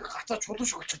би чи ингээд гацаа чулуу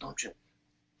шиг болчиход байгаа юм чи.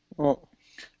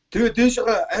 Тэгээ дээшээ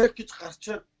арих гэж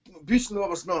гарчаад биш нөгөө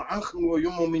бас нөгөө анх нөгөө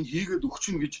юм хийгээд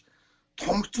өгчнө гэж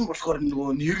томгцсон болохоор нөгөө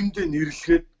нэрэндээ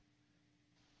нэрлэхэд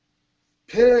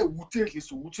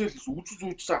үзээс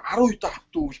 10 удаа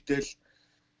хавтан үлдээл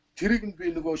тэрийг нь би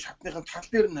нөгөө шатныхын тал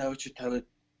дээр нь авчиж тавиад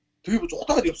тэгээ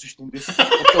зугатаад явсан шүү дээ.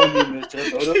 Одоо юм яаж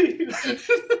орой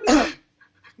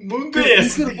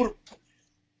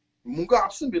мөнгө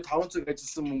авсан би 5 цаг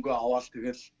ажилласан мөнгө аваад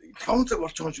тэгэл 5 цаг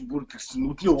болчихсон чинь бүр тэгсэн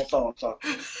нүдний улаа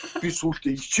би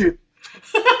сүултээ ичээд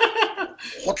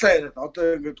худлаа яриад одоо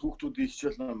ингээд хүүхдүүд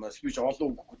ичээл намаас би ч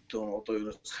олон хүүхдүүд одоо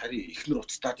ерөөс харин ихнэр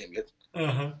уцтаад юм гээд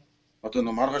одоо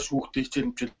нэг маргааш хүүхдээ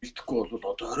хичээл бэлдэхгүй бол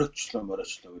одоо оройчлоо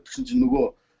гэдгсэн чинь нөгөө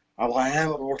авгаа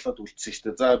амар уурлаад үлдсэн шүү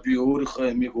дээ. За би өөрийнхөө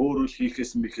ямиг өөрөө л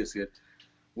хийхээс гээд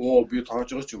би тоож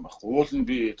байгаа ч юм байхгүй. Уул нь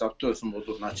би завтай байсан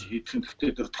бол наа чи хийх нь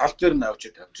гэхдээ тэр тал дээр нь авч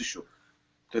тавьсан шүү.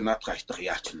 Тэгээ наадах айтах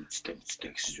яач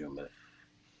мэдтэй гэсэн юм байна.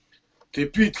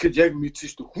 Тэгээ би тэгэхэд яг мэдсэн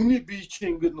шүү дээ. Хүний бие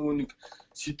чинь ингээд нөгөө нэг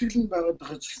сэтгэл нь байгаад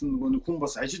байгаа ч гэсэн нөгөө нэг хүн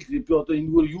бас ажил би одоо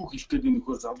энэгээр юу хэлэх гээд энэ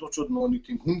нөхөр залуучууд нөгөө нэг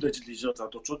тийм хүнд ажил хийж байгаа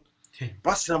залуучууд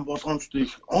бас сайн болгоомжтой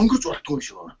их өнгөрч болтгүй юм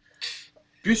шиг байна.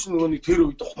 Биш нөгөө нэг тэр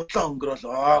үед худлаа өнгөрөөл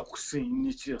хүссэн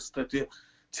энэ чи ястай тий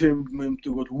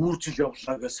цементиг бол үүржил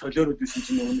явлаа гэж солиороод исэн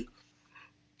чинь нөгөө нэг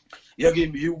яг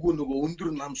юм эвгүй нөгөө өндөр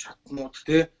нам шатнууд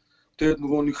те. Тэгээд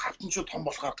нөгөө нэг хавтанчууд том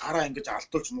болохоор гараа ингэж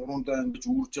алдуулж нуруундаа ингэж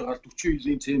үүрж байгаа 40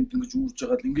 жилийн цемд ингэж үүрж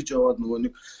байгаа л ингэж яваад нөгөө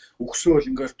нэг өгсөөл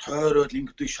ингэж тойроод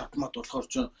ингэдэг шатмат болохоор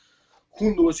ч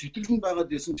хүн нөгөө сэтгэлд байгаад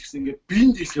байсан ч гэсэн ингэ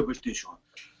биеийн дийлхэ болдсон шүү.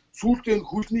 Сүүлдээ энэ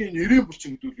хөлний нэрэн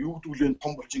булчин гэдэг юу гэдгүүлэн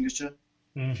том булчин гэж.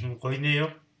 Гойны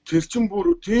юу? Тэр чин бүр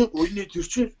тийм гойны тэр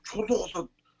чин чулуу болоод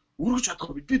үргэж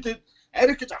чадахгүй бид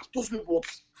ариг гэж автобусны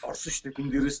буудал орсон шүү дээ гин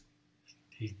дээрээс.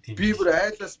 Би бүр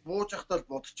айлаас бууж ахтал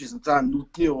бодчихсон. За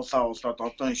нүдний улаад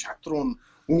одоо энэ шат руу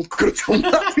өнгөрч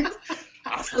юмаа.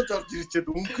 Асгаж орж ирчээд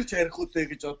өнгөрч харихуутай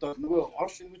гэж одоо нөгөө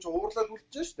орш ингэж уурлаад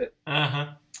үлдчихэж штэ.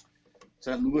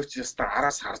 За нөгөө ч яста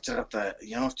араас харж байгаа да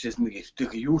ямар ч нэг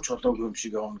эвтэйг юу ч болоогүй юм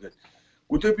шиг явна гэд.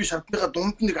 Гүдээ би шатныхаа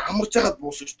дунд нэг амарч агаад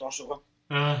буусаж доошоо.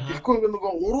 Тэгэхгүй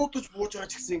нөгөө уруудаж бууж байгаа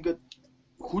ч гэсэн ингээд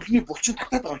хөлний булчин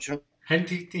татаад байгаа юм шиг. Хань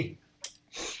тэгтий.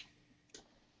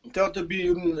 Тэгээ одоо би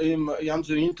ер нь ийм янз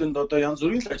бүрийн тэнд одоо янз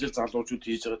бүрийн ажил залуучууд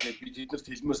хийж байгаа. Тэгээ би тэднэрт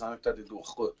хэлмээр санагдаад байдаг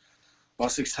байхгүй.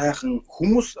 Бас их сайхан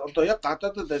хүмүүс одоо яг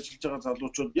гадаадд ажиллаж байгаа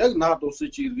залуучууд яг наад усыг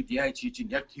чи иргэд яаж хийж ийн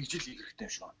яг тэгжил хийх хэрэгтэй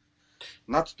юм шиг байна.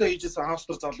 Надтай хийжсэн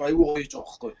Австри залуу аюу гоё хийж байгаа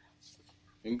байхгүй.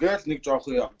 Ингээл нэг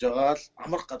жоохон явж байгаа л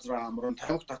амрах газраа амрын,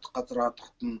 тамхи татах газраа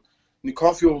татна. Нэг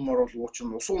кофе уумар бол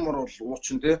уучин, ус уумар бол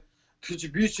уучин те. Тэгж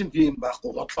би чинь тийм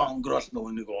байхгүй бодлоо өнгөрөөл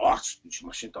нөгөө нэг ооч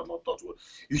машинт одоо зүгээр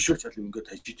ийшээ чал ингээд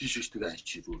хайж тийшээ тэгээ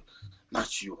хайчих зүгээр наа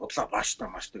чи юу бодлоо бааштай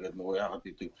гэдэг нөгөө яагаад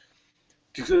гэдэг.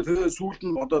 Тэгэхээр сүүлд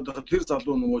нь одоо тэр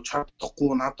залуу нөгөө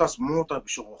чадахгүй надаас муудаа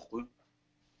биш байгаа байхгүй.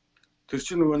 Тэр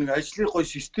чинь нөгөө нэг ажлын гой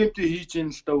системтэй хийж ийн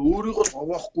л да өөрийгөө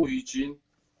овоохгүй хийж ийн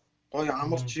гой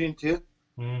амарч ийн те.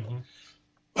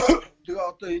 Тэгээ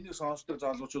одоо энийг сонсдог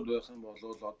залуучууд байх юм бол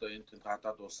одоо энэ тэнд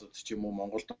гадаад улсад ч юм уу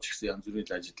Монголд ч гэсэн янз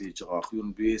бүрийн ажил хийж байгаа ах. Юу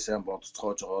нь бие сайн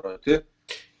бодцоогоож байгаараа тий.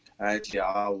 Ажил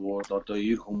аавууд одоо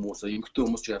ир хүмүүс, эмэгтэй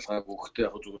хүмүүс ч ялгаагүй. Гэхдээ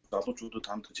яг зүгээр залуучуудад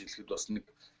хандаж хэлэхэд бас нэг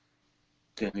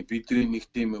тийм бидний нэг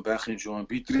тийм байх юм шиг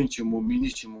байна. Бидний ч юм уу,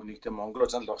 миний ч юм уу нэг тийм монгол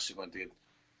занал байх шиг байна. Тэгээд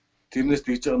тэрнээс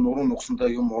тэгж байгаа нуруу нугсандаа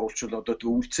юм оруулчвал одоо тэг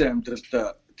үлцэн амьдралдаа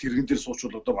тэрэгэн дээр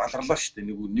суучвал одоо баларлаа шүү дээ.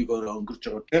 Нэг орой өнгөрч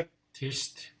байгаа тий. Тийм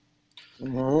шүү дээ.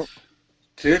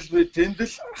 Тэгэл би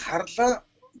тэндэл харлаа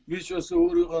би ч бас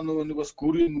өөрийгөө нөгөө нэг бас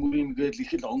гүрийн гээл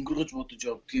их л өнгөргөж бодож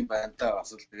явдаг юм байна та бас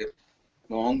л тэгээд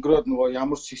нөгөө өнгөрөөд нөгөө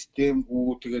ямар системгүй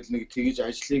тэгэл нэг тэгж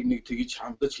ажлыг нэг тэгж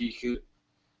хандаж хийхээр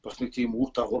бас нэг тийм үр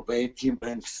дагавар байдгийм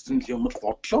байна гэсэн юм л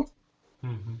бодлоо.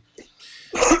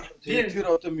 Тэгэхээр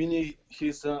одоо миний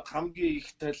хийсэн хамгийн их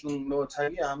талын нөгөө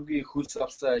цагийн хамгийн их хөлс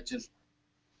авсан ажил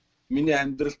миний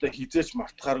амьдралдаа хизээч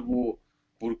мартахааргүй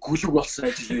бүр гүлэг болсон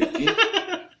ажил байдгийг.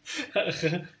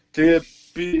 Тэгээ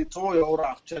би 100 евро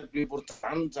авчаад би бүр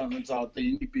зан за одоо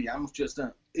энийг би ямар ч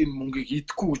байсан энэ мөнгийг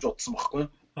идэхгүй гэж бодсон байхгүй.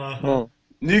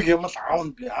 Нэг юм л аавн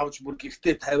би авч бүр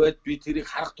гэртээ тавиад би тэрийг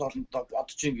харах тоолондоо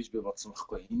бодож ийн гэж би бодсон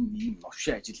байхгүй. Энэ ийм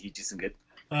новшин ажил хийжсэн гэдэг.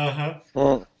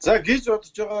 За гэж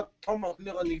бодож байгаа том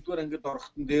одныгоо нэгдүгээр ангид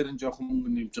орохтон дээр нь жоохон мөнгө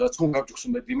нэмж байгаа цүнх авч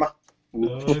өгсөн байд юм аа.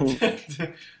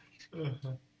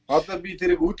 Одоо би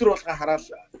тэрийг өдөр болгон хараад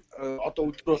одоо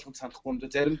өдөр болгон санахгүй юм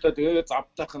да. Заримдаа тэгээ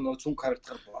завтаах нь цүнх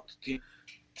харагдахаар боддгийг.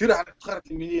 Тэр харагдахаар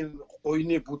миний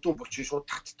гойны бүдүүн булчин шууд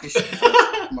татдаг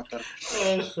шүү. Матар.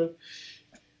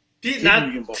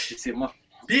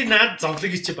 Би наад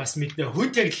зовлыг чи бас мэднэ.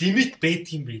 Хүнд яг лимит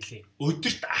байдаг юм байлээ.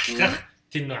 Өдөрт алхах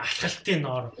тийм нэг алхалтын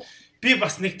нор. Би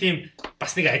бас нэг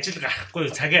ажил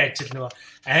гарахгүй цагийн ажил нөгөө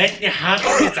айлны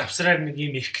хаалганы завсраар нэг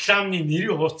юм рекламны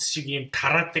нэрийн хуудас шиг юм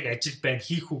тараадаг ажил байна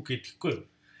хийх үү гэдэхгүй.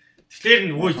 Тэгэхээр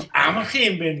нөгөө амархан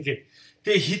юм байна гэд.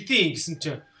 Тэгээ хэдийн ингэсэн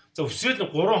чинь за өсрөл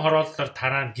 3 хорооллоор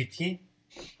тараана гэдгийг.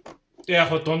 Тэгээ яг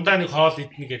хуу дундаа нэг хоол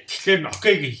идэнэ гэд. Тэгэхээр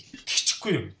окейг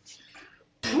тэгчихгүй юм.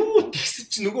 Пүү тэгсэн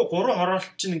чинь нөгөө 3 хороолт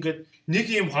чинь ингээд нэг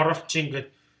юм хороолт чинь ингээд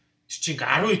чинь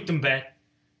 10 хэдэн байна.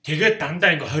 Тэгээд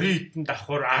дандаа ингээ 20 хэдэн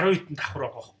давхар 10 хэдэн давхар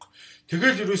байгаа байхгүй.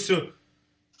 Тэгэл ерөөсөө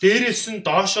дээрээс нь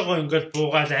доошоогоо ингээл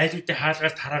буугаал айлуудын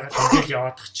хаалгаар тараагаад ингээл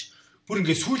яваадах чи. Бүр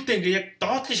ингээ сүултээ ингээ яг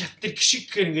доотлын шат дээр гიშиг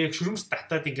гэхээр ингээ яг шүрмс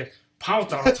татаад ингээ пауз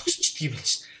аваад зогсчихдаг юм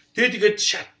биш. Тэгээд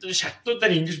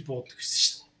шатнуудаар ингэж буудаг гэсэн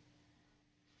шин.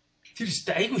 Тэр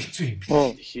өстэй айгүй хэцүү юм биш.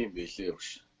 Их юм бэлээ явш.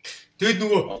 Тэгээд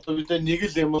нөгөө одоо бид нэг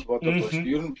л юм бол бодож байна шүү.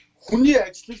 Ер нь хүний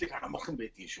ажлыг амархан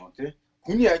байдгийг шүү тий.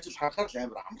 Хүний ажил харахаар л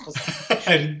амар амархан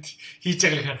харин хийж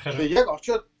байгааг харахаар яг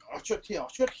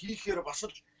очоод хийхээр бас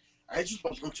л ажил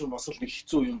болгон ч бас л нэг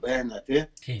хэцүү юм байна тий.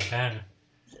 Тийм байна.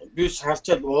 Би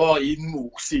шаарчаад энэ мө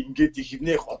үгсэн ингээд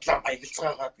хивнээ хотлоо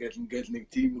баялцгаагаад гэл ингээл нэг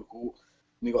тиймэрхүү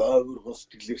нэг ойрхон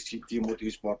сэтгэлээрч хийдэг юм уу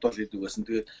гэж бодоод идэг байсан.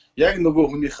 Тэгээд яг нөгөө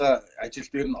хүнийхээ ажил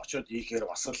дээр нь очоод хийхээр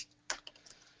бас л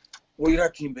уйраа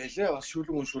тийм байлаа. Бас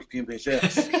шүлэн уншуулдаг юм байлаа.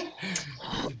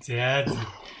 За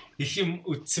их юм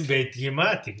үтсэн байдаг юм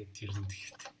аа тэгээд ер нь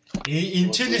тэгээд.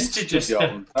 Энчнээс чи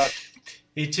ёстой.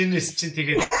 Энчнээс чи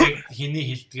тэгээд яг хиний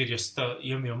хилдгээр ёстой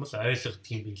юм л ойлгох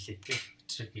юм билээ те.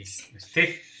 Учрыг хэлснээр те.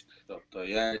 Одоо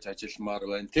яаж ажилламаар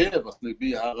байна те. Бас нэг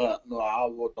би аага нөө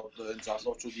аавууд одоо энэ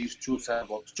залуучууд ирчүүл сайн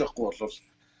бодож байхгүй болвол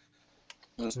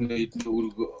нэг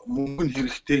мөнгө нь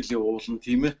хэрэгтэй л уулна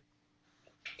тийм ээ.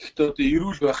 Гэхдээ одоо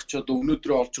эрүүл байх ч одоо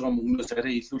өнөөдөр олж байгаа мөнгнөөс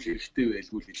арай илүү хэрэгтэй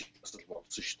байлгүй л гэж бас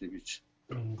бодсон шүү дээ би ч.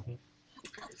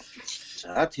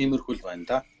 За тиймэрхүү байна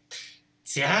да.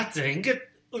 За ингээд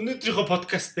өнөөдрийнхөө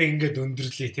подкастаа ингээд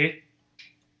өндөрлөе те.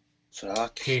 За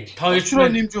тийм. Очроо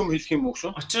нэмж юм хэлэх юм уу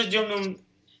шүү? Очроо юм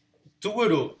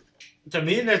зүгээр үү. За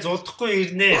минь зуудахгүй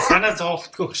ирнэ. Санаа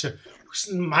зовлтгүй гэж.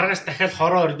 Өгсөн маргааш дахиад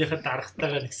хороо орныхаа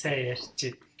дарагтайгаа нэг сайн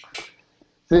ярьчих.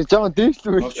 Тэр жоо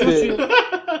дээшлүү үү.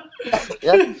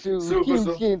 Яг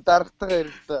үрхийн дарагтайгаа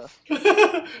ярил та.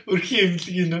 Үрхийн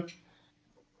эмнэлгийн үү?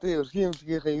 Тий, өрхийн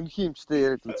эмнэлгийнхээ эмнэлгийн эмчтэй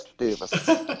яриад үзэлтэй бас.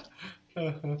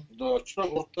 Одоо очроо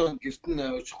урдаа гэрт нь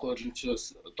авчихгүй юм чи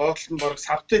бас доотлол нь баг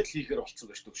савтал хийхээр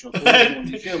болцсон байж төгш шүү.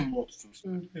 Нэхэм муудсан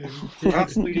юм.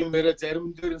 Ганц нэг юм яриа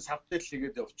зарим дээр нь савтал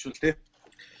хийгээд явчихвал тий.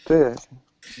 Тий.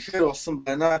 Тэгэхээр болсон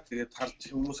байна. Тэгээд харж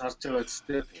хүмүүс харж байгаа ч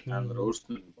тий. Та нар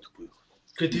өөрсдөө мэдэхгүй.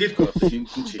 Тэгээд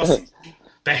бас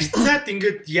барьцаад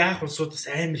ингээд яах усуудаас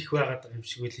амар их байгаад байгаа юм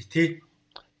шиг үлээ тий.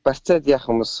 Барьцаад яах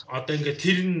хүмүүс. Одоо ингээд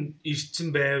тэр нь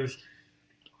ирсэн байвал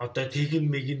одоо тэгин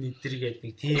мэгин эдэр гэдэг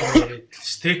нэг тийм яриад л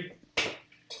ш тий.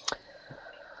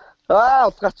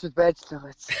 Улгаач байж л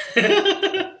байгаа ч.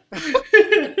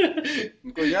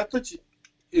 Ингээ ядаж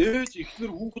ээж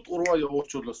ихнэр хүүхэд гурваа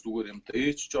явуулчвал бас зүгээр юм да.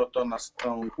 Ээж ч одоо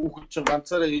настай хүүхэд чинь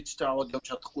ганцаараа ээж ч аваад явж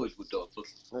чадахгүй байлгүй дээ бодвол.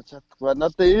 Чадахгүй.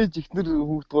 Надаа ээж ихнэр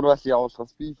хүүхэд гурваас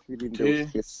явуулахаас би ихэр юм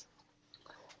дээхээс.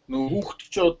 Нөгөө хүүхэд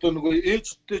ч одоо нөгөө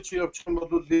ээжтэй чи явчих юм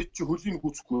бол ээж чи хөлийн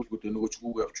гүцэхгүй байлгүй дээ. Нөгөө ч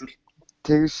гүүг явчвал.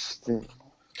 Тэгэж шүү.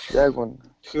 Яг үнэ.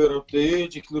 Тэгэхээр одоо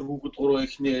ээж ихнэр хүүхэд гурваа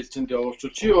ихний ээлжинд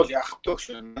явуулчвал чи бол яхахтай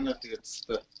шүү. Манай тэгээд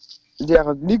тест. Яг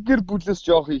нэг гэр бүлээс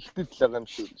жоох ихтэй л байгаа юм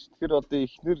шиг. Тэгэхээр одоо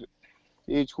ихнэр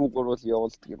ээж хүү гурвал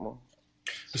явуулдаг юм уу?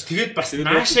 Бас тэгээд бас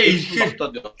наашаа ирэхээр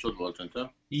явуулж болж байна тийм.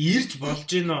 Ирж болж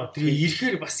гинөө. Тэгээ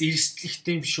ирэхээр бас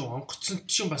эрсдлэгтэй юм шүү. Онгоцсон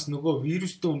чинь бас нөгөө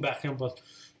вирустэй хүн байх юм бол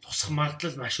тусах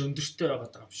магадлал маш өндөртэй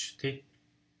байгаа юм шүү тий.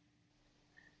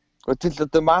 Өтөл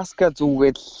одоо маска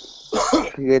зүгээд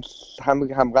тэгэл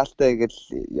хамгаалтай гэж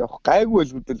явах гайгүй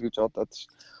л хөдөл гэж бодоод ш.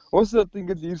 Уусаа одоо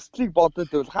ингээл эрсдлийг бодоод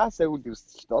байвал хаа сайгүй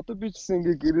эрсдэл шүү. Одоо би ч гэсэн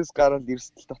ингээ гэрээс гараад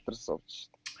эрсдэл дотор сууж ш.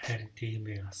 Харин тийм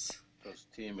ээ бас.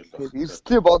 Тийм л байна.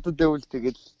 Эрсдлийг бодоод байвал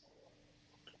тэгэл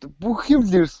бүх юм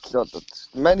л эрсдэл болоод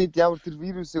ш. Манайд ямар тэр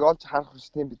вирусыг олж харах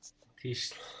биш тийм биз.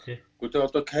 Тийш тий. Гэхдээ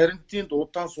одоо карантинд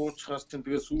удаан суучхаас чинь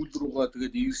тэгээ сүүл рүүгээ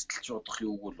тэгээд эрсдэлч бодох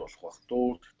юуг л болох бах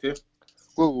дуу тий. Гэхдээ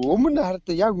өмнө хараад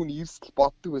яг үн эрсдэл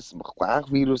боддог байсан байхгүй. Анх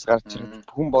вирус гарч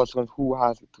ирээд хүн болгонд хүү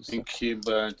хаал гэдгүйсэн. Ингэх юм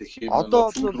байна, тэгэх юм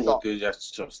байна. Сүүл рүүгээ тэгээд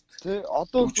яачиж байгаа шүү дээ. Тий,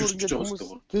 одоо зүгээр хүмүүс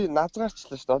тий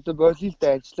назгаарчлаа шүү дээ. Одоо болил да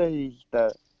ажиллаа хийл да.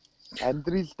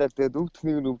 Амьдрил да тэгээд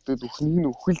өвдөхнийг нь өвдөд өхнийг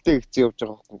нь өхөлдөө гэсэн явж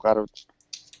байгаа байхгүй гарууд.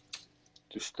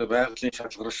 Тэстэй байгалийн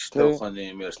шалгаруулалттай ухааны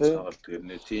юм ярьж байгаа л тэгээд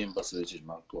нэ тийм бас байж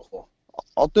магадгүй бах.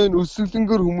 Одоо энэ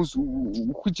өсвөлөнгөр хүмүүс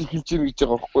үхэж эхэлж байна гэж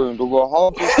байгаа байхгүй юу? Нөгөө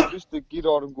хоол өстэй гэр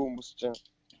оронгүй хүмүүс чинь.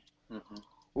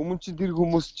 Өмнө чинь тэр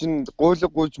хүмүүс чинь гуйлга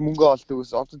гуйж мөнгө олдог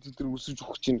ус одоо тэр өсөж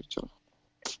өгч байна гэж байгаа.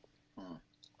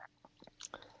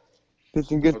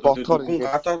 Тэгэл ингээд бодохоор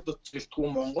гадаад зэлтгүү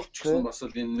Монголч гэсэн бас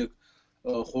л энэ нэг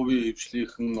хувийн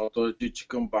хвшлийнхэн одоо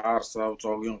жижигхэн баар сав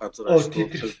зоогийн газар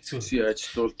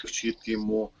ажилтуулдаг ч гэдэг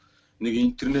юм уу нэг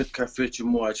интернет кафе ч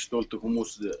юм уу ажилтуулдаг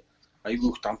хүмүүс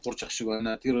айгүйх дампуурч ах шиг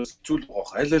байна. Тэр зүйл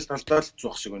гоох аль талдаа л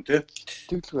зуух шиг байна тий.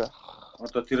 Тэглгүй.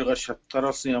 Одоо тэрийг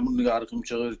шатгараалсан ямар нэг арга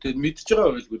хэмжээгээр тэгээд мэдж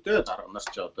байгаа байлгүй дээ. Дараагнаас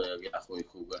ч одоо яг яах вэ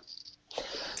хүүгээ.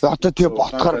 Одоо тэгээ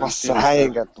бодохоор бас хаа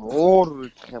ингээд уур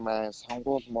гэх юм аа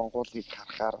сонгуул Монголыг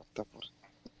харахаар одоо бүр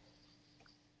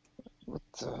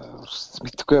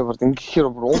мэдхгүй бүр ингэхээр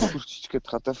бүр уус бүрчиж гээд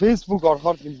байгаа. Одоо Facebook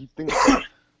орохоор нэг хідэн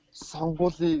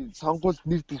сонгуул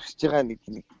нэр дэвшиж байгаа нэг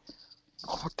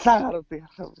хутлаа гараад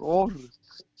ярахаар уур.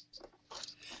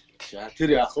 За тэр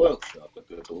яах вэ? Одоо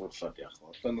тэгээд уурлаад яах вэ?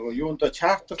 Одоо нөгөө юунда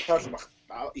чарталтал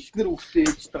ихнэр хүүхдээ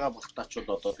ээжтэйгээ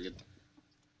багтаачвал одоо тэгээд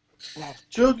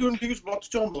чөл юу нэгж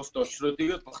бодож байгаа юм боостой очроо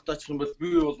тэгээд багтаачих юм бол би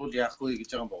бол яах вэ гэж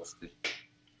байгаа юм боостой.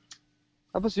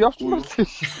 Бас явчихмаар тийм.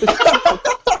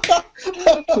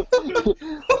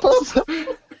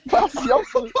 Бас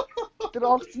явсан. Тэр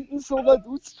орцсон суугаад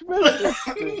үсчмээр.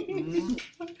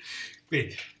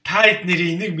 Та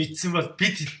эднэрийн энийг мэдсэн бол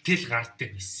бид тэл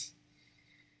гардаг байсан.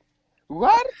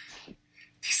 What?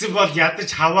 Тэгсэн бол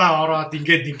ядаж хаваа ороод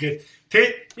ингээд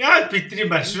тэг яа бидний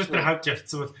маршрутаар хавж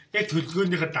явцсан бол яг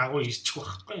төлөвлөгөөнийхөө дагуу ирчих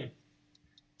واخхой.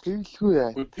 Тэглгүй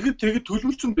яа. Тэгээд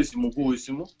төлөвлөсөн байсан юм уу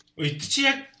байсан юм уу? Эд чи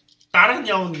яг дараа нь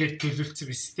явна гэж төлөвлөсөн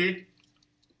биз дээ.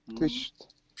 Тийм шүү дээ.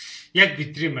 Яг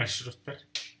бидний маршрутаар.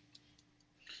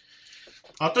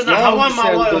 Одоо хаваа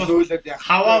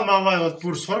маваа бол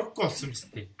бүр сургахгүй болсон биз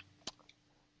дээ.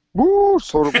 Бүр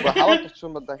сургахгүй. Хаваад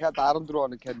очихсон бол дахиад 14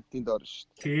 хоног карантинд орно шүү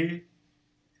дээ. Тий.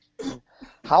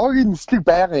 Хаваагийн нислэг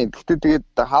байгаа юм. Гэхдээ тэгээд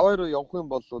хаваа руу явах юм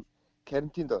бол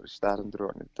карантинд орно шүү дээ 14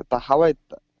 хоног. Одоо хаваад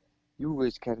юу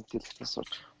гэж карантинлахтаа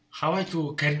сууж. Хаваа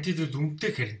дүү карантинд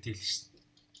өмдөө карантин л шүү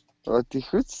дээ. Тийх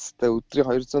үст. Өдрийн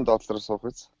 $200 суух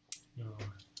үст.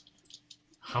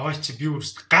 Хаваа чи би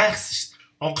өөрсдөө гайхсан шүү дээ.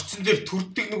 Онгоцон дээр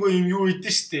төрдөг нөгөө юм юу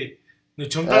идэв штэ. Нөө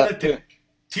чумдаа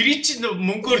тэрий чи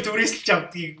мөнгөөр түрээсэлж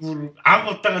авдгийг бүр ам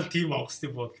удаага тийм онгоцны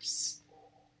бодлсон.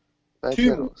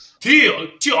 Тийм.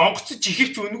 Чи онгоцон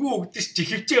чихвч өнгөө өгдөө ш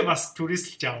чихвчээ бас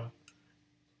түрээсэлж аваа.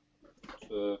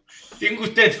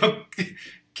 Тэнгүүтээ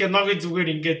киногийн зүгээр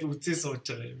ингээд үзээ сууж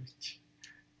байгаа юм чи.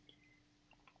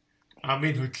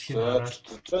 Амин хөдлөх юм аа.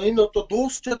 За энэ одоо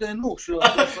дуусчаад байна уу шүү?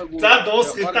 За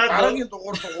дуусгая та. Дараагийн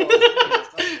дугаар.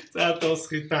 За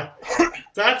дуусгая та.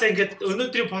 За ингээд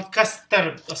өнөөдрийн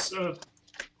подкастаар бас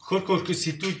хөрхөө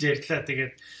сэдвүүд ярьлаа.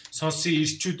 Тэгээд сонсын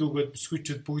ирчүүд өгөөд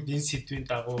бүсгүйчүүд бүгд энэ сэдвийн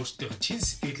дагуу өөрсдийнхөө чин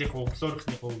сэтгэлийг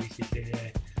углуурхны хувийг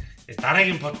хэлээ.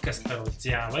 Дараагийн подкастаар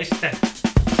уулзъя. Баярлалаа.